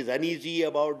 Kuwait is uneasy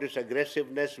about this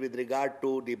aggressiveness with regard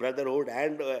to the Brotherhood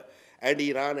and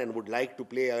Iran and would like to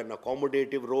play an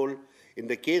accommodative role. In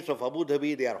the case of Abu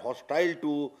Dhabi, they are hostile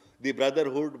to the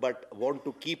Brotherhood but want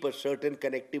to keep a certain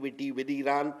connectivity with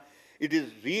Iran. It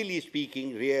is really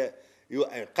speaking,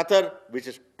 Qatar, which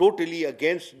is totally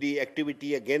against the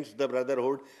activity against the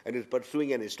Brotherhood and is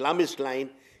pursuing an Islamist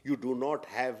line. You do not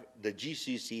have the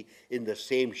GCC in the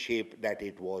same shape that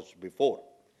it was before.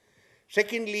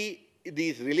 Secondly,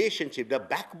 these relationships, the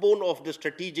backbone of the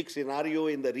strategic scenario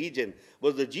in the region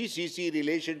was the GCC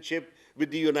relationship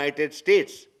with the United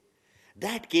States.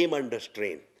 That came under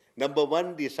strain. Number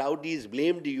one, the Saudis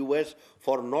blamed the US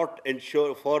for not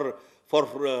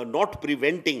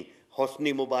preventing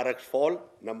Hosni Mubarak's fall.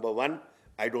 Number one,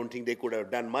 I don't think they could have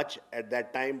done much at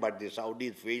that time, but the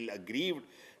Saudis feel aggrieved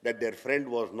that their friend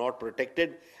was not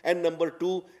protected. And number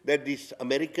two, that these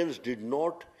Americans did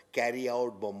not carry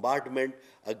out bombardment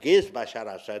against Bashar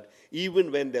Assad,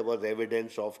 even when there was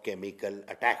evidence of chemical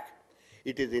attack.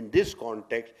 It is in this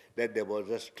context that there was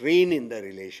a strain in the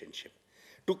relationship.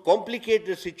 To complicate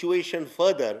the situation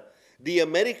further, the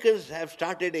Americans have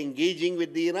started engaging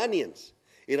with the Iranians.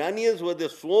 Iranians were the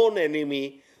sworn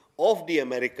enemy of the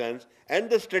Americans and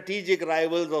the strategic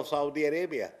rivals of Saudi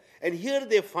Arabia. And here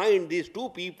they find these two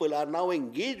people are now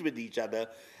engaged with each other,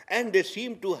 and they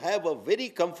seem to have a very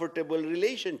comfortable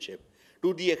relationship,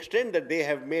 to the extent that they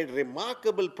have made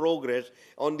remarkable progress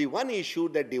on the one issue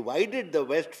that divided the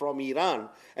West from Iran,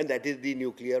 and that is the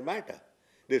nuclear matter.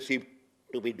 They seem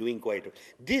to be doing quite well.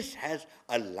 This has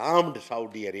alarmed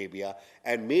Saudi Arabia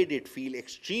and made it feel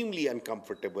extremely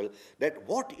uncomfortable that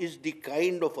what is the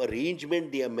kind of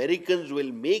arrangement the Americans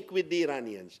will make with the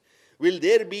Iranians? Will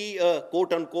there be a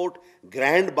quote-unquote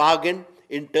grand bargain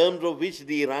in terms of which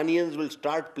the Iranians will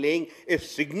start playing a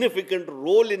significant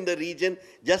role in the region,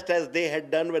 just as they had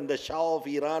done when the Shah of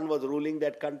Iran was ruling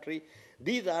that country?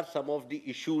 These are some of the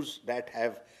issues that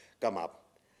have come up.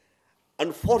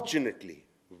 Unfortunately,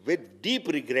 with deep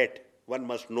regret, one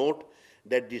must note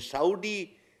that the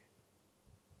Saudi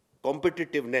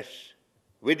competitiveness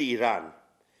with Iran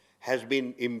has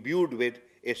been imbued with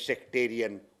a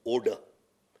sectarian odor,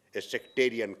 a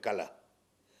sectarian color.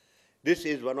 This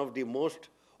is one of the most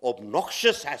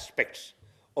obnoxious aspects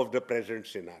of the present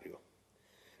scenario.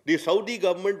 The Saudi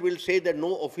government will say that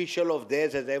no official of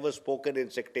theirs has ever spoken in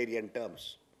sectarian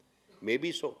terms.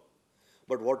 Maybe so.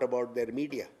 But what about their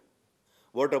media?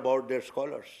 What about their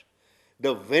scholars?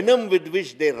 The venom with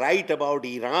which they write about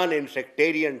Iran in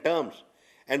sectarian terms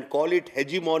and call it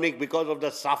hegemonic because of the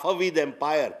Safavid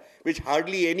empire, which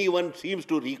hardly anyone seems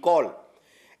to recall.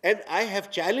 And I have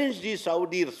challenged these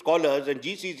Saudi scholars and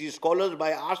GCC scholars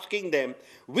by asking them,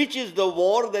 which is the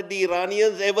war that the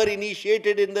Iranians ever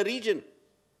initiated in the region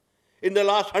in the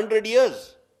last 100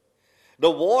 years?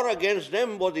 The war against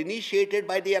them was initiated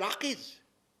by the Iraqis.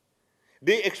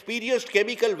 They experienced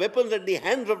chemical weapons at the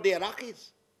hands of the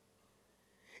Iraqis.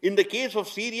 In the case of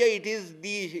Syria, it is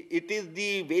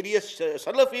the various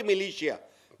Salafi militia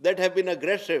that have been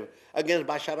aggressive against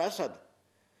Bashar Assad,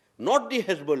 not the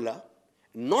Hezbollah,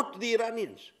 not the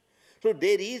Iranians. So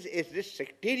there is this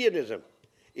sectarianism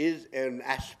is an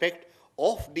aspect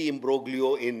of the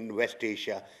imbroglio in West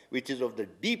Asia, which is of the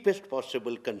deepest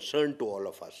possible concern to all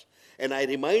of us. And I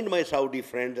remind my Saudi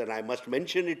friends, and I must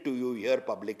mention it to you here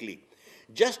publicly,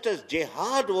 just as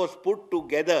jihad was put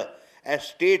together as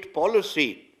state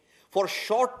policy for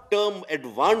short-term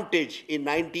advantage in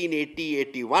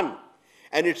 1980-81,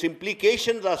 and its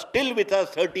implications are still with us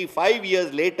 35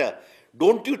 years later,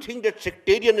 don't you think that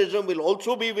sectarianism will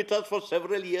also be with us for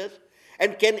several years?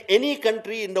 And can any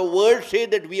country in the world say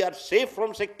that we are safe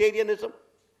from sectarianism?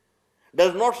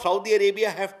 Does not Saudi Arabia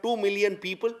have 2 million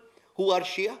people who are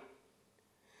Shia?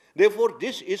 Therefore,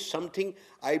 this is something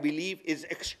I believe is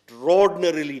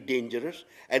extraordinarily dangerous,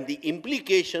 and the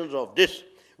implications of this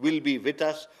will be with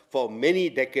us for many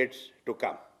decades to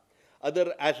come.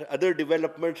 Other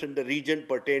developments in the region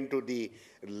pertain to the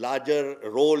larger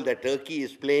role that Turkey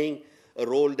is playing, a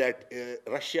role that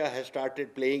Russia has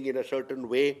started playing in a certain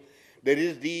way. There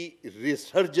is the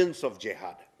resurgence of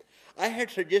jihad. I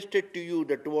had suggested to you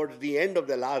that towards the end of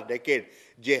the last decade,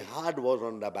 jihad was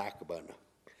on the back burner.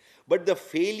 But the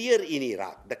failure in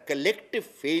Iraq, the collective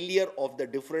failure of the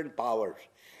different powers,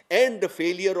 and the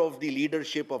failure of the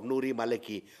leadership of Nouri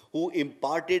Maliki, who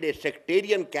imparted a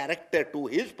sectarian character to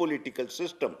his political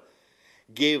system,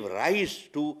 gave rise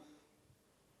to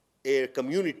a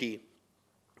community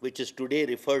which is today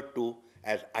referred to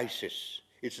as ISIS.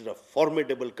 It is a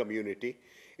formidable community.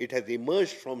 It has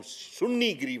emerged from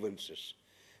Sunni grievances.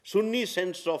 Sunni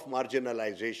sense of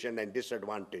marginalization and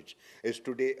disadvantage is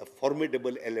today a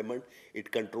formidable element.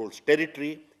 It controls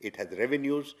territory, it has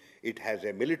revenues, it has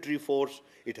a military force,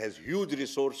 it has huge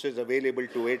resources available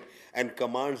to it, and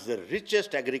commands the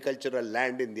richest agricultural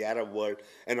land in the Arab world,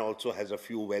 and also has a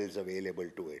few wells available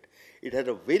to it. It has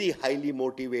a very highly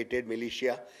motivated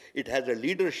militia. It has a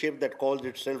leadership that calls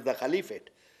itself the Caliphate.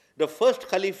 The first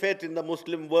Caliphate in the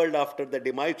Muslim world after the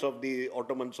demise of the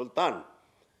Ottoman Sultan.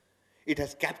 It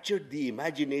has captured the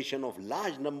imagination of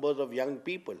large numbers of young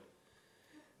people.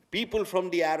 People from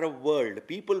the Arab world,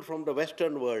 people from the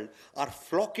Western world are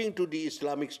flocking to the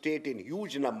Islamic State in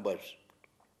huge numbers.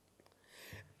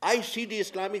 I see the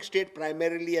Islamic State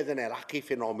primarily as an Iraqi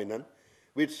phenomenon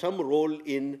with some role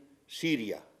in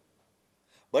Syria.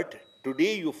 But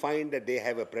today you find that they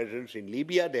have a presence in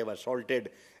Libya. They have assaulted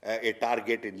a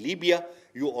target in Libya.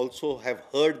 You also have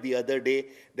heard the other day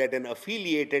that an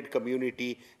affiliated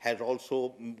community has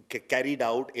also carried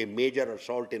out a major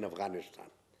assault in Afghanistan.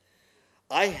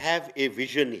 I have a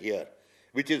vision here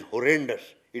which is horrendous.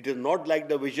 It is not like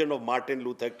the vision of Martin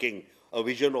Luther King, a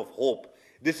vision of hope.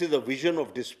 This is a vision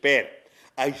of despair.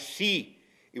 I see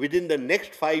within the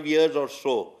next 5 years or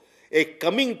so a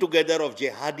coming together of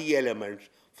jihadi elements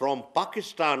from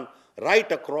Pakistan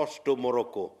right across to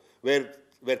Morocco, where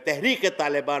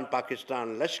Tehreek-e-Taliban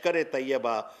Pakistan,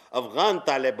 Lashkar-e-Taiba, Afghan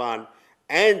Taliban,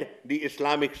 and the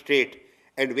Islamic State,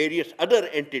 and various other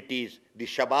entities, the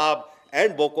Shabab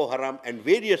and Boko Haram and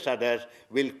various others,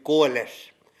 will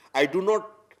coalesce. I do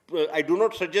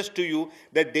not suggest to you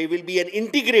that they will be an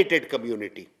integrated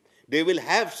community. They will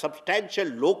have substantial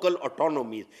local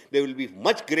autonomies. There will be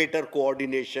much greater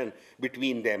coordination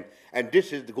between them. And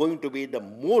this is going to be the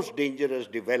most dangerous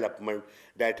development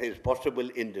that is possible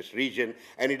in this region.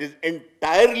 And it is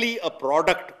entirely a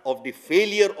product of the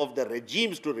failure of the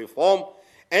regimes to reform,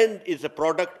 and is a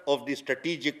product of the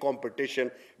strategic competition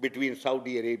between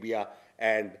Saudi Arabia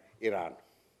and Iran.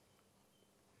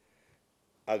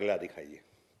 Agla dikhaiye.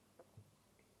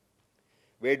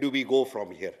 Where do we go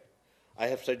from here? I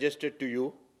have suggested to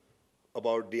you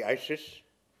about the ISIS.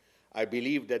 I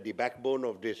believe that the backbone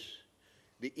of this,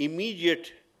 the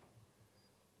immediate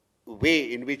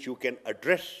way in which you can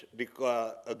address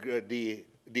the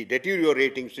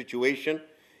deteriorating situation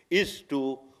is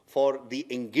for the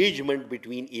engagement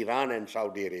between Iran and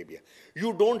Saudi Arabia.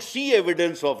 You don't see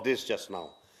evidence of this just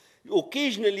now.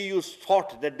 Occasionally you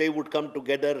thought that they would come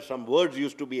together, some words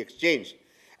used to be exchanged,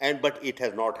 but it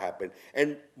has not happened.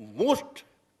 And most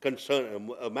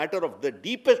concern, a matter of the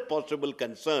deepest possible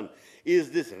concern, is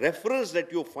this reference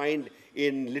that you find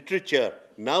in literature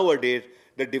nowadays,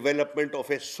 the development of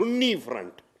a Sunni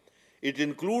front. It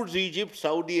includes Egypt,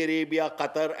 Saudi Arabia,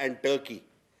 Qatar, and Turkey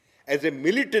as a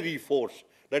military force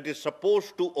that is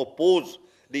supposed to oppose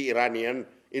the Iranian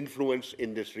influence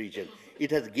in this region. It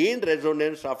has gained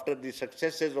resonance after the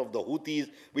successes of the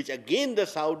Houthis, which again the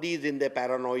Saudis in their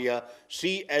paranoia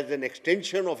see as an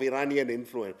extension of Iranian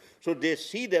influence. So they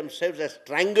see themselves as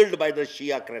strangled by the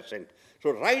Shia crescent.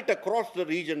 So right across the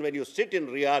region, when you sit in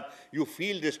Riyadh, you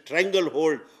feel this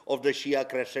stranglehold of the Shia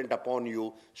crescent upon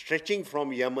you, stretching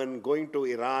from Yemen, going to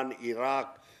Iran,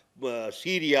 Iraq,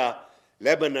 Syria,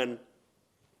 Lebanon.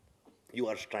 You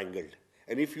are strangled.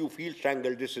 And if you feel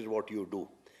strangled, this is what you do.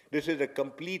 This is a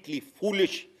completely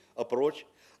foolish approach.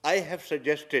 I have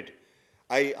suggested,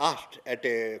 I asked at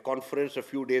a conference a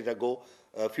few weeks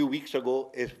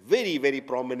ago, a very, very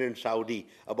prominent Saudi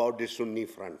about this Sunni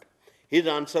front. His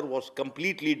answer was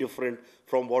completely different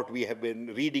from what we have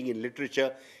been reading in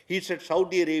literature. He said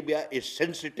Saudi Arabia is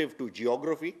sensitive to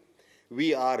geography.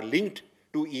 We are linked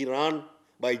to Iran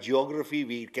by geography.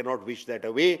 We cannot wish that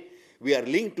away. We are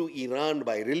linked to Iran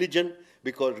by religion,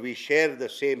 because we share the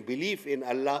same belief in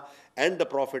Allah and the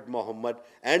Prophet Muhammad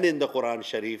and in the Quran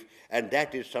Sharif, and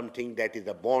that is something that is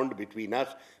a bond between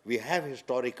us. We have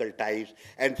historical ties,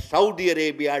 and Saudi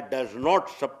Arabia does not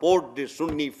support the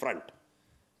Sunni front,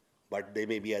 but there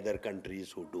may be other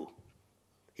countries who do.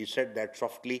 He said that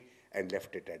softly and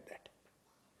left it at that.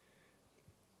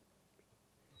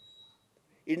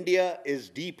 India is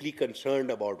deeply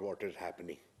concerned about what is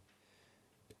happening.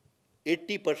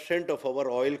 80% of our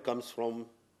oil comes from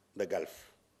the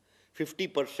Gulf,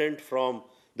 50% from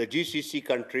the GCC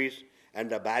countries, and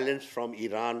the balance from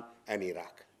Iran and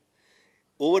Iraq.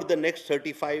 Over the next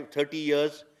 30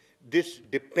 years, this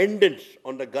dependence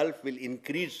on the Gulf will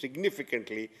increase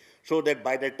significantly, so that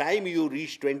by the time you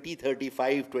reach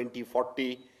 2035,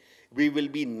 2040, we will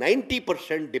be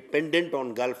 90% dependent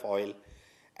on Gulf oil,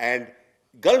 and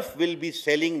Gulf will be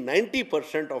selling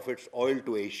 90% of its oil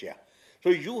to Asia. So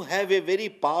you have a very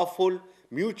powerful,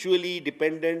 mutually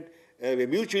dependent a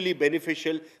mutually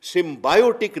beneficial,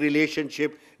 symbiotic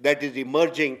relationship that is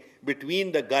emerging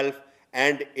between the Gulf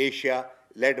and Asia,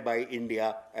 led by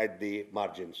India at the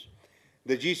margins.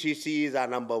 The GCC is our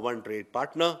 #1 trade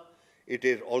partner. It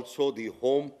is also the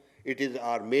home. It is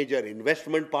our major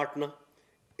investment partner.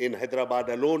 In Hyderabad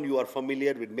alone, you are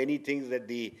familiar with many things that,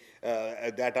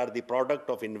 that are the product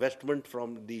of investment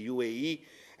from the UAE.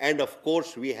 And of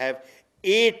course, we have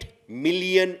 8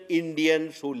 million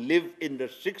Indians who live in the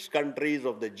 6 countries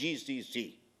of the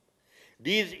GCC.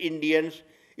 These Indians,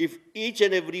 if each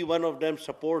and every one of them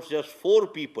supports just 4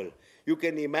 people, you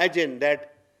can imagine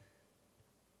that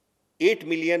 8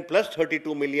 million plus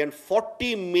 32 million,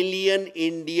 40 million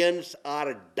Indians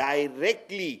are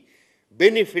directly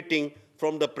benefiting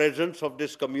from the presence of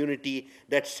this community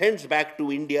that sends back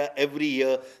to India every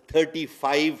year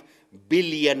 $35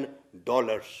 billion,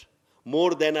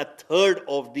 more than a third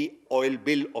of the oil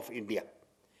bill of India.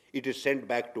 It is sent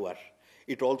back to us.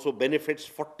 It also benefits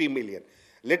 40 million.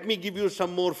 Let me give you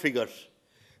some more figures.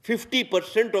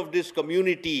 50% of this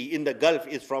community in the Gulf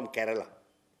is from Kerala.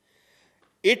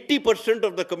 80%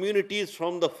 of the community is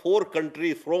from the 4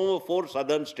 countries, from 4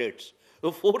 southern states.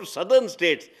 The 4 southern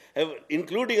states,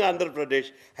 including Andhra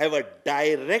Pradesh, have a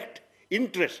direct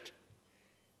interest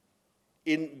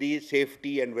in the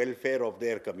safety and welfare of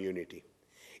their community.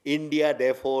 India,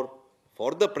 therefore,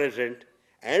 for the present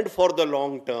and for the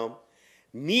long term,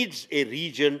 needs a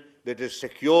region that is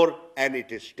secure and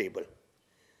it is stable.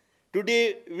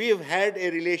 Today, we have had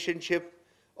a relationship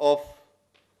of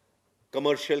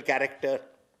commercial character,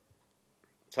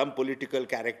 some political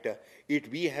character.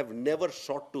 We have never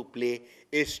sought to play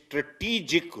a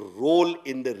strategic role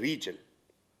in the region.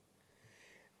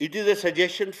 It is a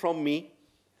suggestion from me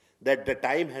that the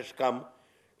time has come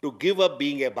to give up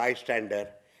being a bystander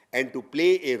and to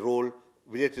play a role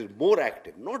which is more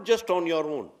active, not just on your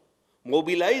own.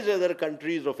 Mobilize other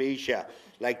countries of Asia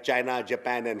like China,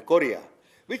 Japan, and Korea,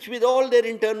 which with all their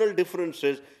internal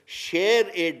differences share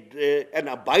an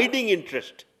abiding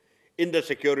interest in the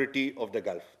security of the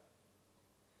Gulf.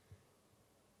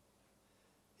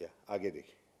 Yeah, aage.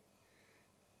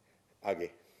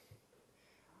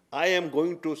 I am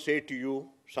going to say to you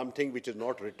something which is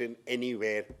not written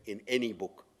anywhere in any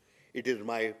book. It is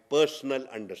my personal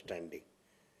understanding.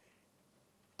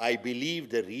 I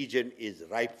believe the region is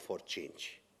ripe for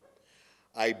change.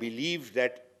 I believe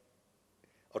that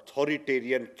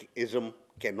authoritarianism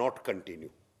cannot continue.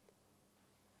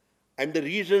 And the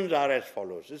reasons are as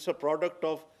follows. It's a product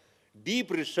of deep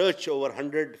research over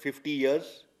 150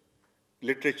 years,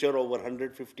 literature over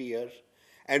 150 years,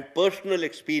 and personal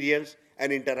experience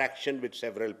and interaction with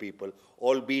several people,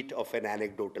 albeit of an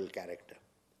anecdotal character.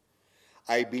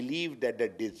 I believe that the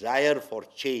desire for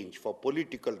change, for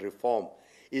political reform,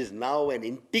 is now an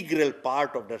integral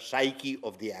part of the psyche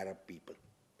of the Arab people.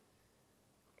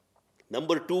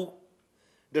 Number 2,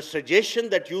 the suggestion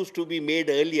that used to be made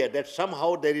earlier that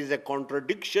somehow there is a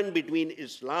contradiction between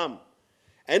Islam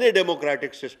and a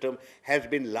democratic system has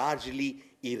been largely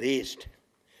erased.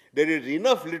 There is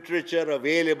enough literature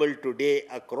available today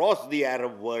across the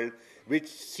Arab world which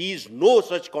sees no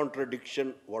such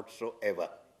contradiction whatsoever.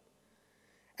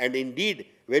 And indeed,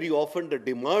 very often the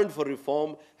demand for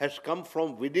reform has come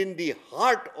from within the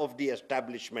heart of the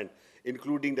establishment,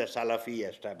 including the Salafi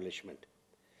establishment.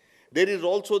 There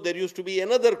used to be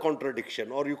another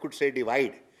contradiction, or you could say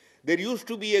divide. There used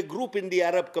to be a group in the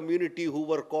Arab community who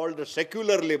were called the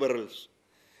secular liberals.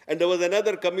 And there was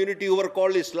another community who were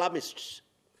called Islamists.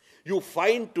 You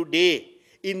find today,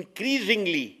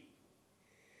 increasingly,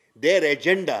 their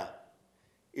agenda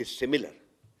is similar.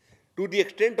 To the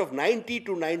extent of 90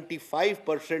 to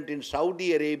 95% in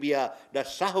Saudi Arabia, the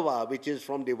Sahwa, which is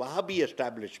from the Wahhabi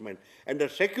establishment, and the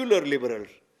secular liberals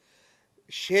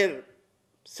share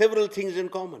several things in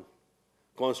common.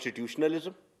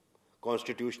 Constitutionalism,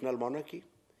 constitutional monarchy,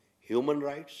 human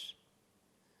rights,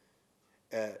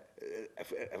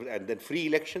 and then free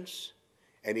elections,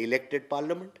 an elected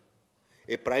parliament,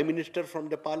 a prime minister from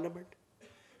the parliament,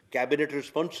 cabinet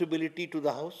responsibility to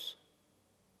the house,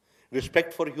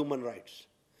 respect for human rights.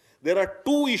 There are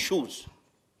 2 issues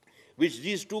which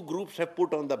these 2 groups have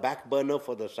put on the back burner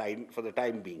for the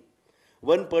time being.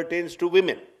 One pertains to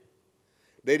women.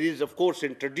 There is, of course,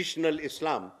 in traditional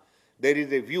Islam, there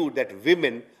is a view that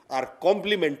women are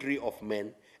complementary of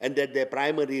men and that their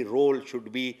primary role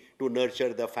should be to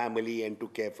nurture the family and to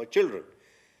care for children.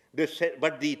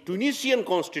 But the Tunisian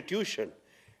constitution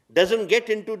doesn't get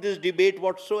into this debate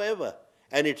whatsoever,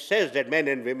 and it says that men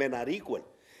and women are equal.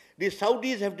 The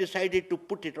Saudis have decided to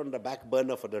put it on the back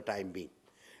burner for the time being.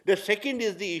 The second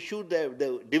is the issue,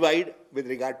 the divide with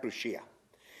regard to Shia.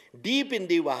 Deep in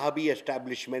the Wahhabi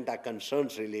establishment are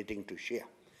concerns relating to Shia.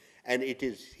 And it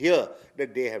is here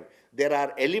that there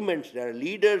are elements, there are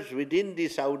leaders within the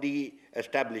Saudi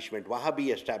establishment,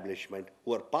 Wahhabi establishment,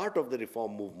 who are part of the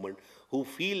reform movement, who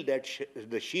feel that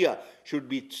the Shia should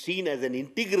be seen as an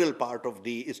integral part of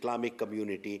the Islamic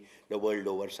community the world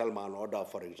over. Salman Oda,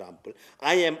 for example.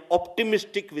 I am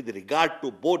optimistic with regard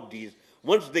to both these.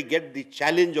 Once they get the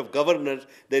challenge of governance,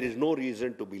 there is no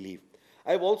reason to believe.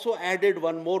 I've also added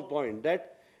one more point,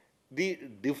 that the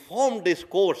reform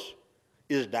discourse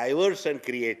is diverse and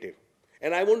creative.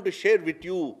 And I want to share with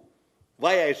you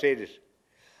why I say this.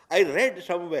 I read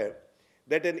somewhere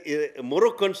that a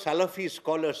Moroccan Salafi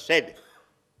scholar said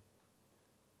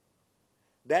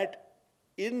that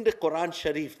in the Quran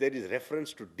Sharif there is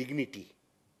reference to dignity,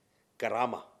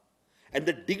 karama. And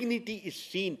the dignity is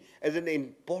seen as an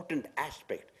important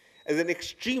aspect, as an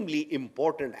extremely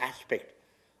important aspect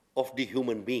of the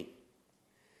human being.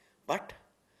 But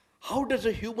how does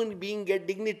a human being get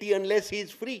dignity unless he is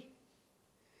free?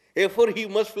 Therefore, he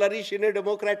must flourish in a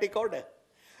democratic order.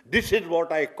 This is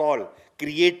what I call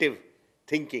creative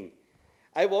thinking.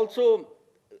 I've also,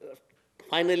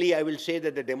 finally, I will say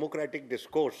that the democratic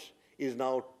discourse is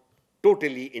now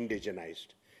totally indigenized.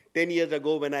 10 years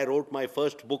ago, when I wrote my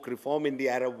first book, Reform in the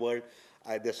Arab World,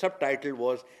 the subtitle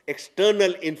was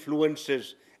External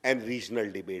Influences and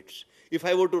Regional Debates. If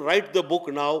I were to write the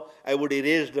book now, I would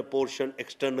erase the portion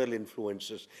external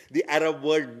influences. The Arab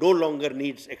world no longer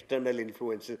needs external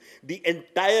influences. The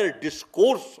entire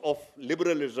discourse of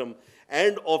liberalism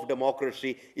and of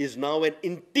democracy is now an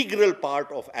integral part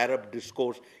of Arab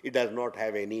discourse. It does not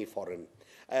have any foreign.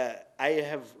 I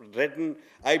have written,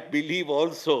 I believe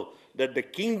also that the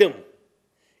kingdom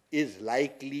is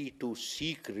likely to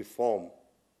seek reform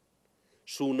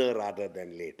sooner rather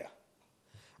than later.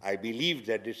 I believe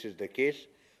that this is the case.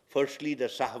 Firstly, the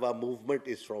Sahwa movement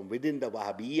is from within the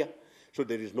Wahhabiyya, so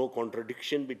there is no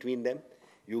contradiction between them.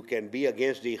 You can be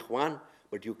against the Ikhwan,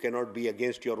 but you cannot be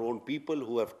against your own people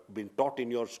who have been taught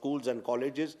in your schools and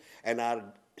colleges and are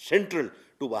central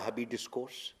to Wahhabi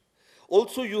discourse.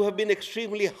 Also, you have been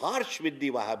extremely harsh with the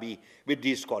Wahhabi, with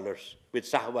these scholars, with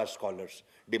Sahwa scholars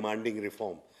demanding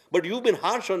reform. But you've been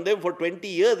harsh on them for 20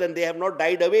 years and they have not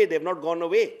died away, they have not gone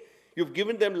away. You've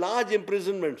given them large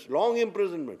imprisonments, long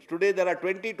imprisonments. Today there are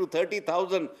 20 to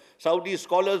 30,000 Saudi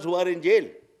scholars who are in jail.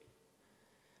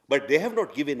 But they have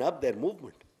not given up their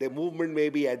movement. Their movement may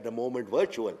be at the moment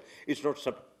virtual. It's not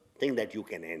something that you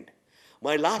can end.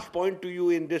 My last point to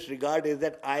you in this regard is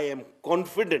that I am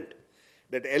confident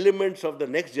that elements of the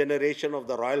next generation of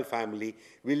the royal family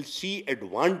will see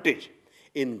advantage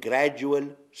in gradual,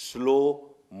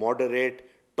 slow, moderate,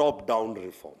 top-down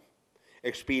reform.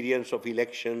 Experience of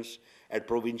elections at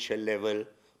provincial level,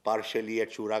 partially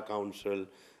at Shura Council,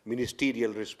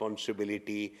 ministerial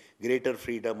responsibility, greater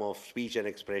freedom of speech and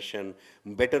expression,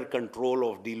 better control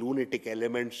of the lunatic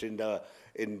elements in the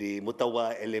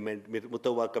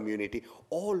Mutawwa community.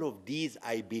 All of these,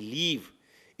 I believe,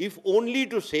 if only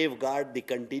to safeguard the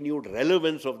continued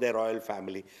relevance of their royal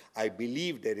family, I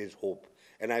believe there is hope.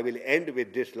 And I will end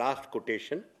with this last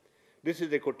quotation. This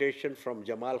is a quotation from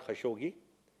Jamal Khashoggi.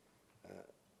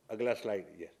 Agla slide,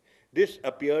 yes.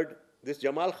 This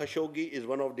Jamal Khashoggi is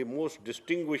one of the most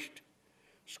distinguished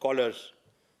scholars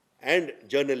and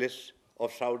journalists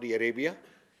of Saudi Arabia.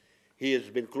 He has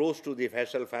been close to the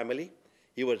Faisal family.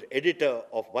 He was editor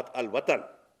of Al-Watan.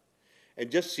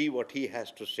 And just see what he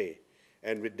has to say.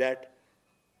 And with that,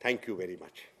 thank you very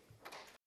much.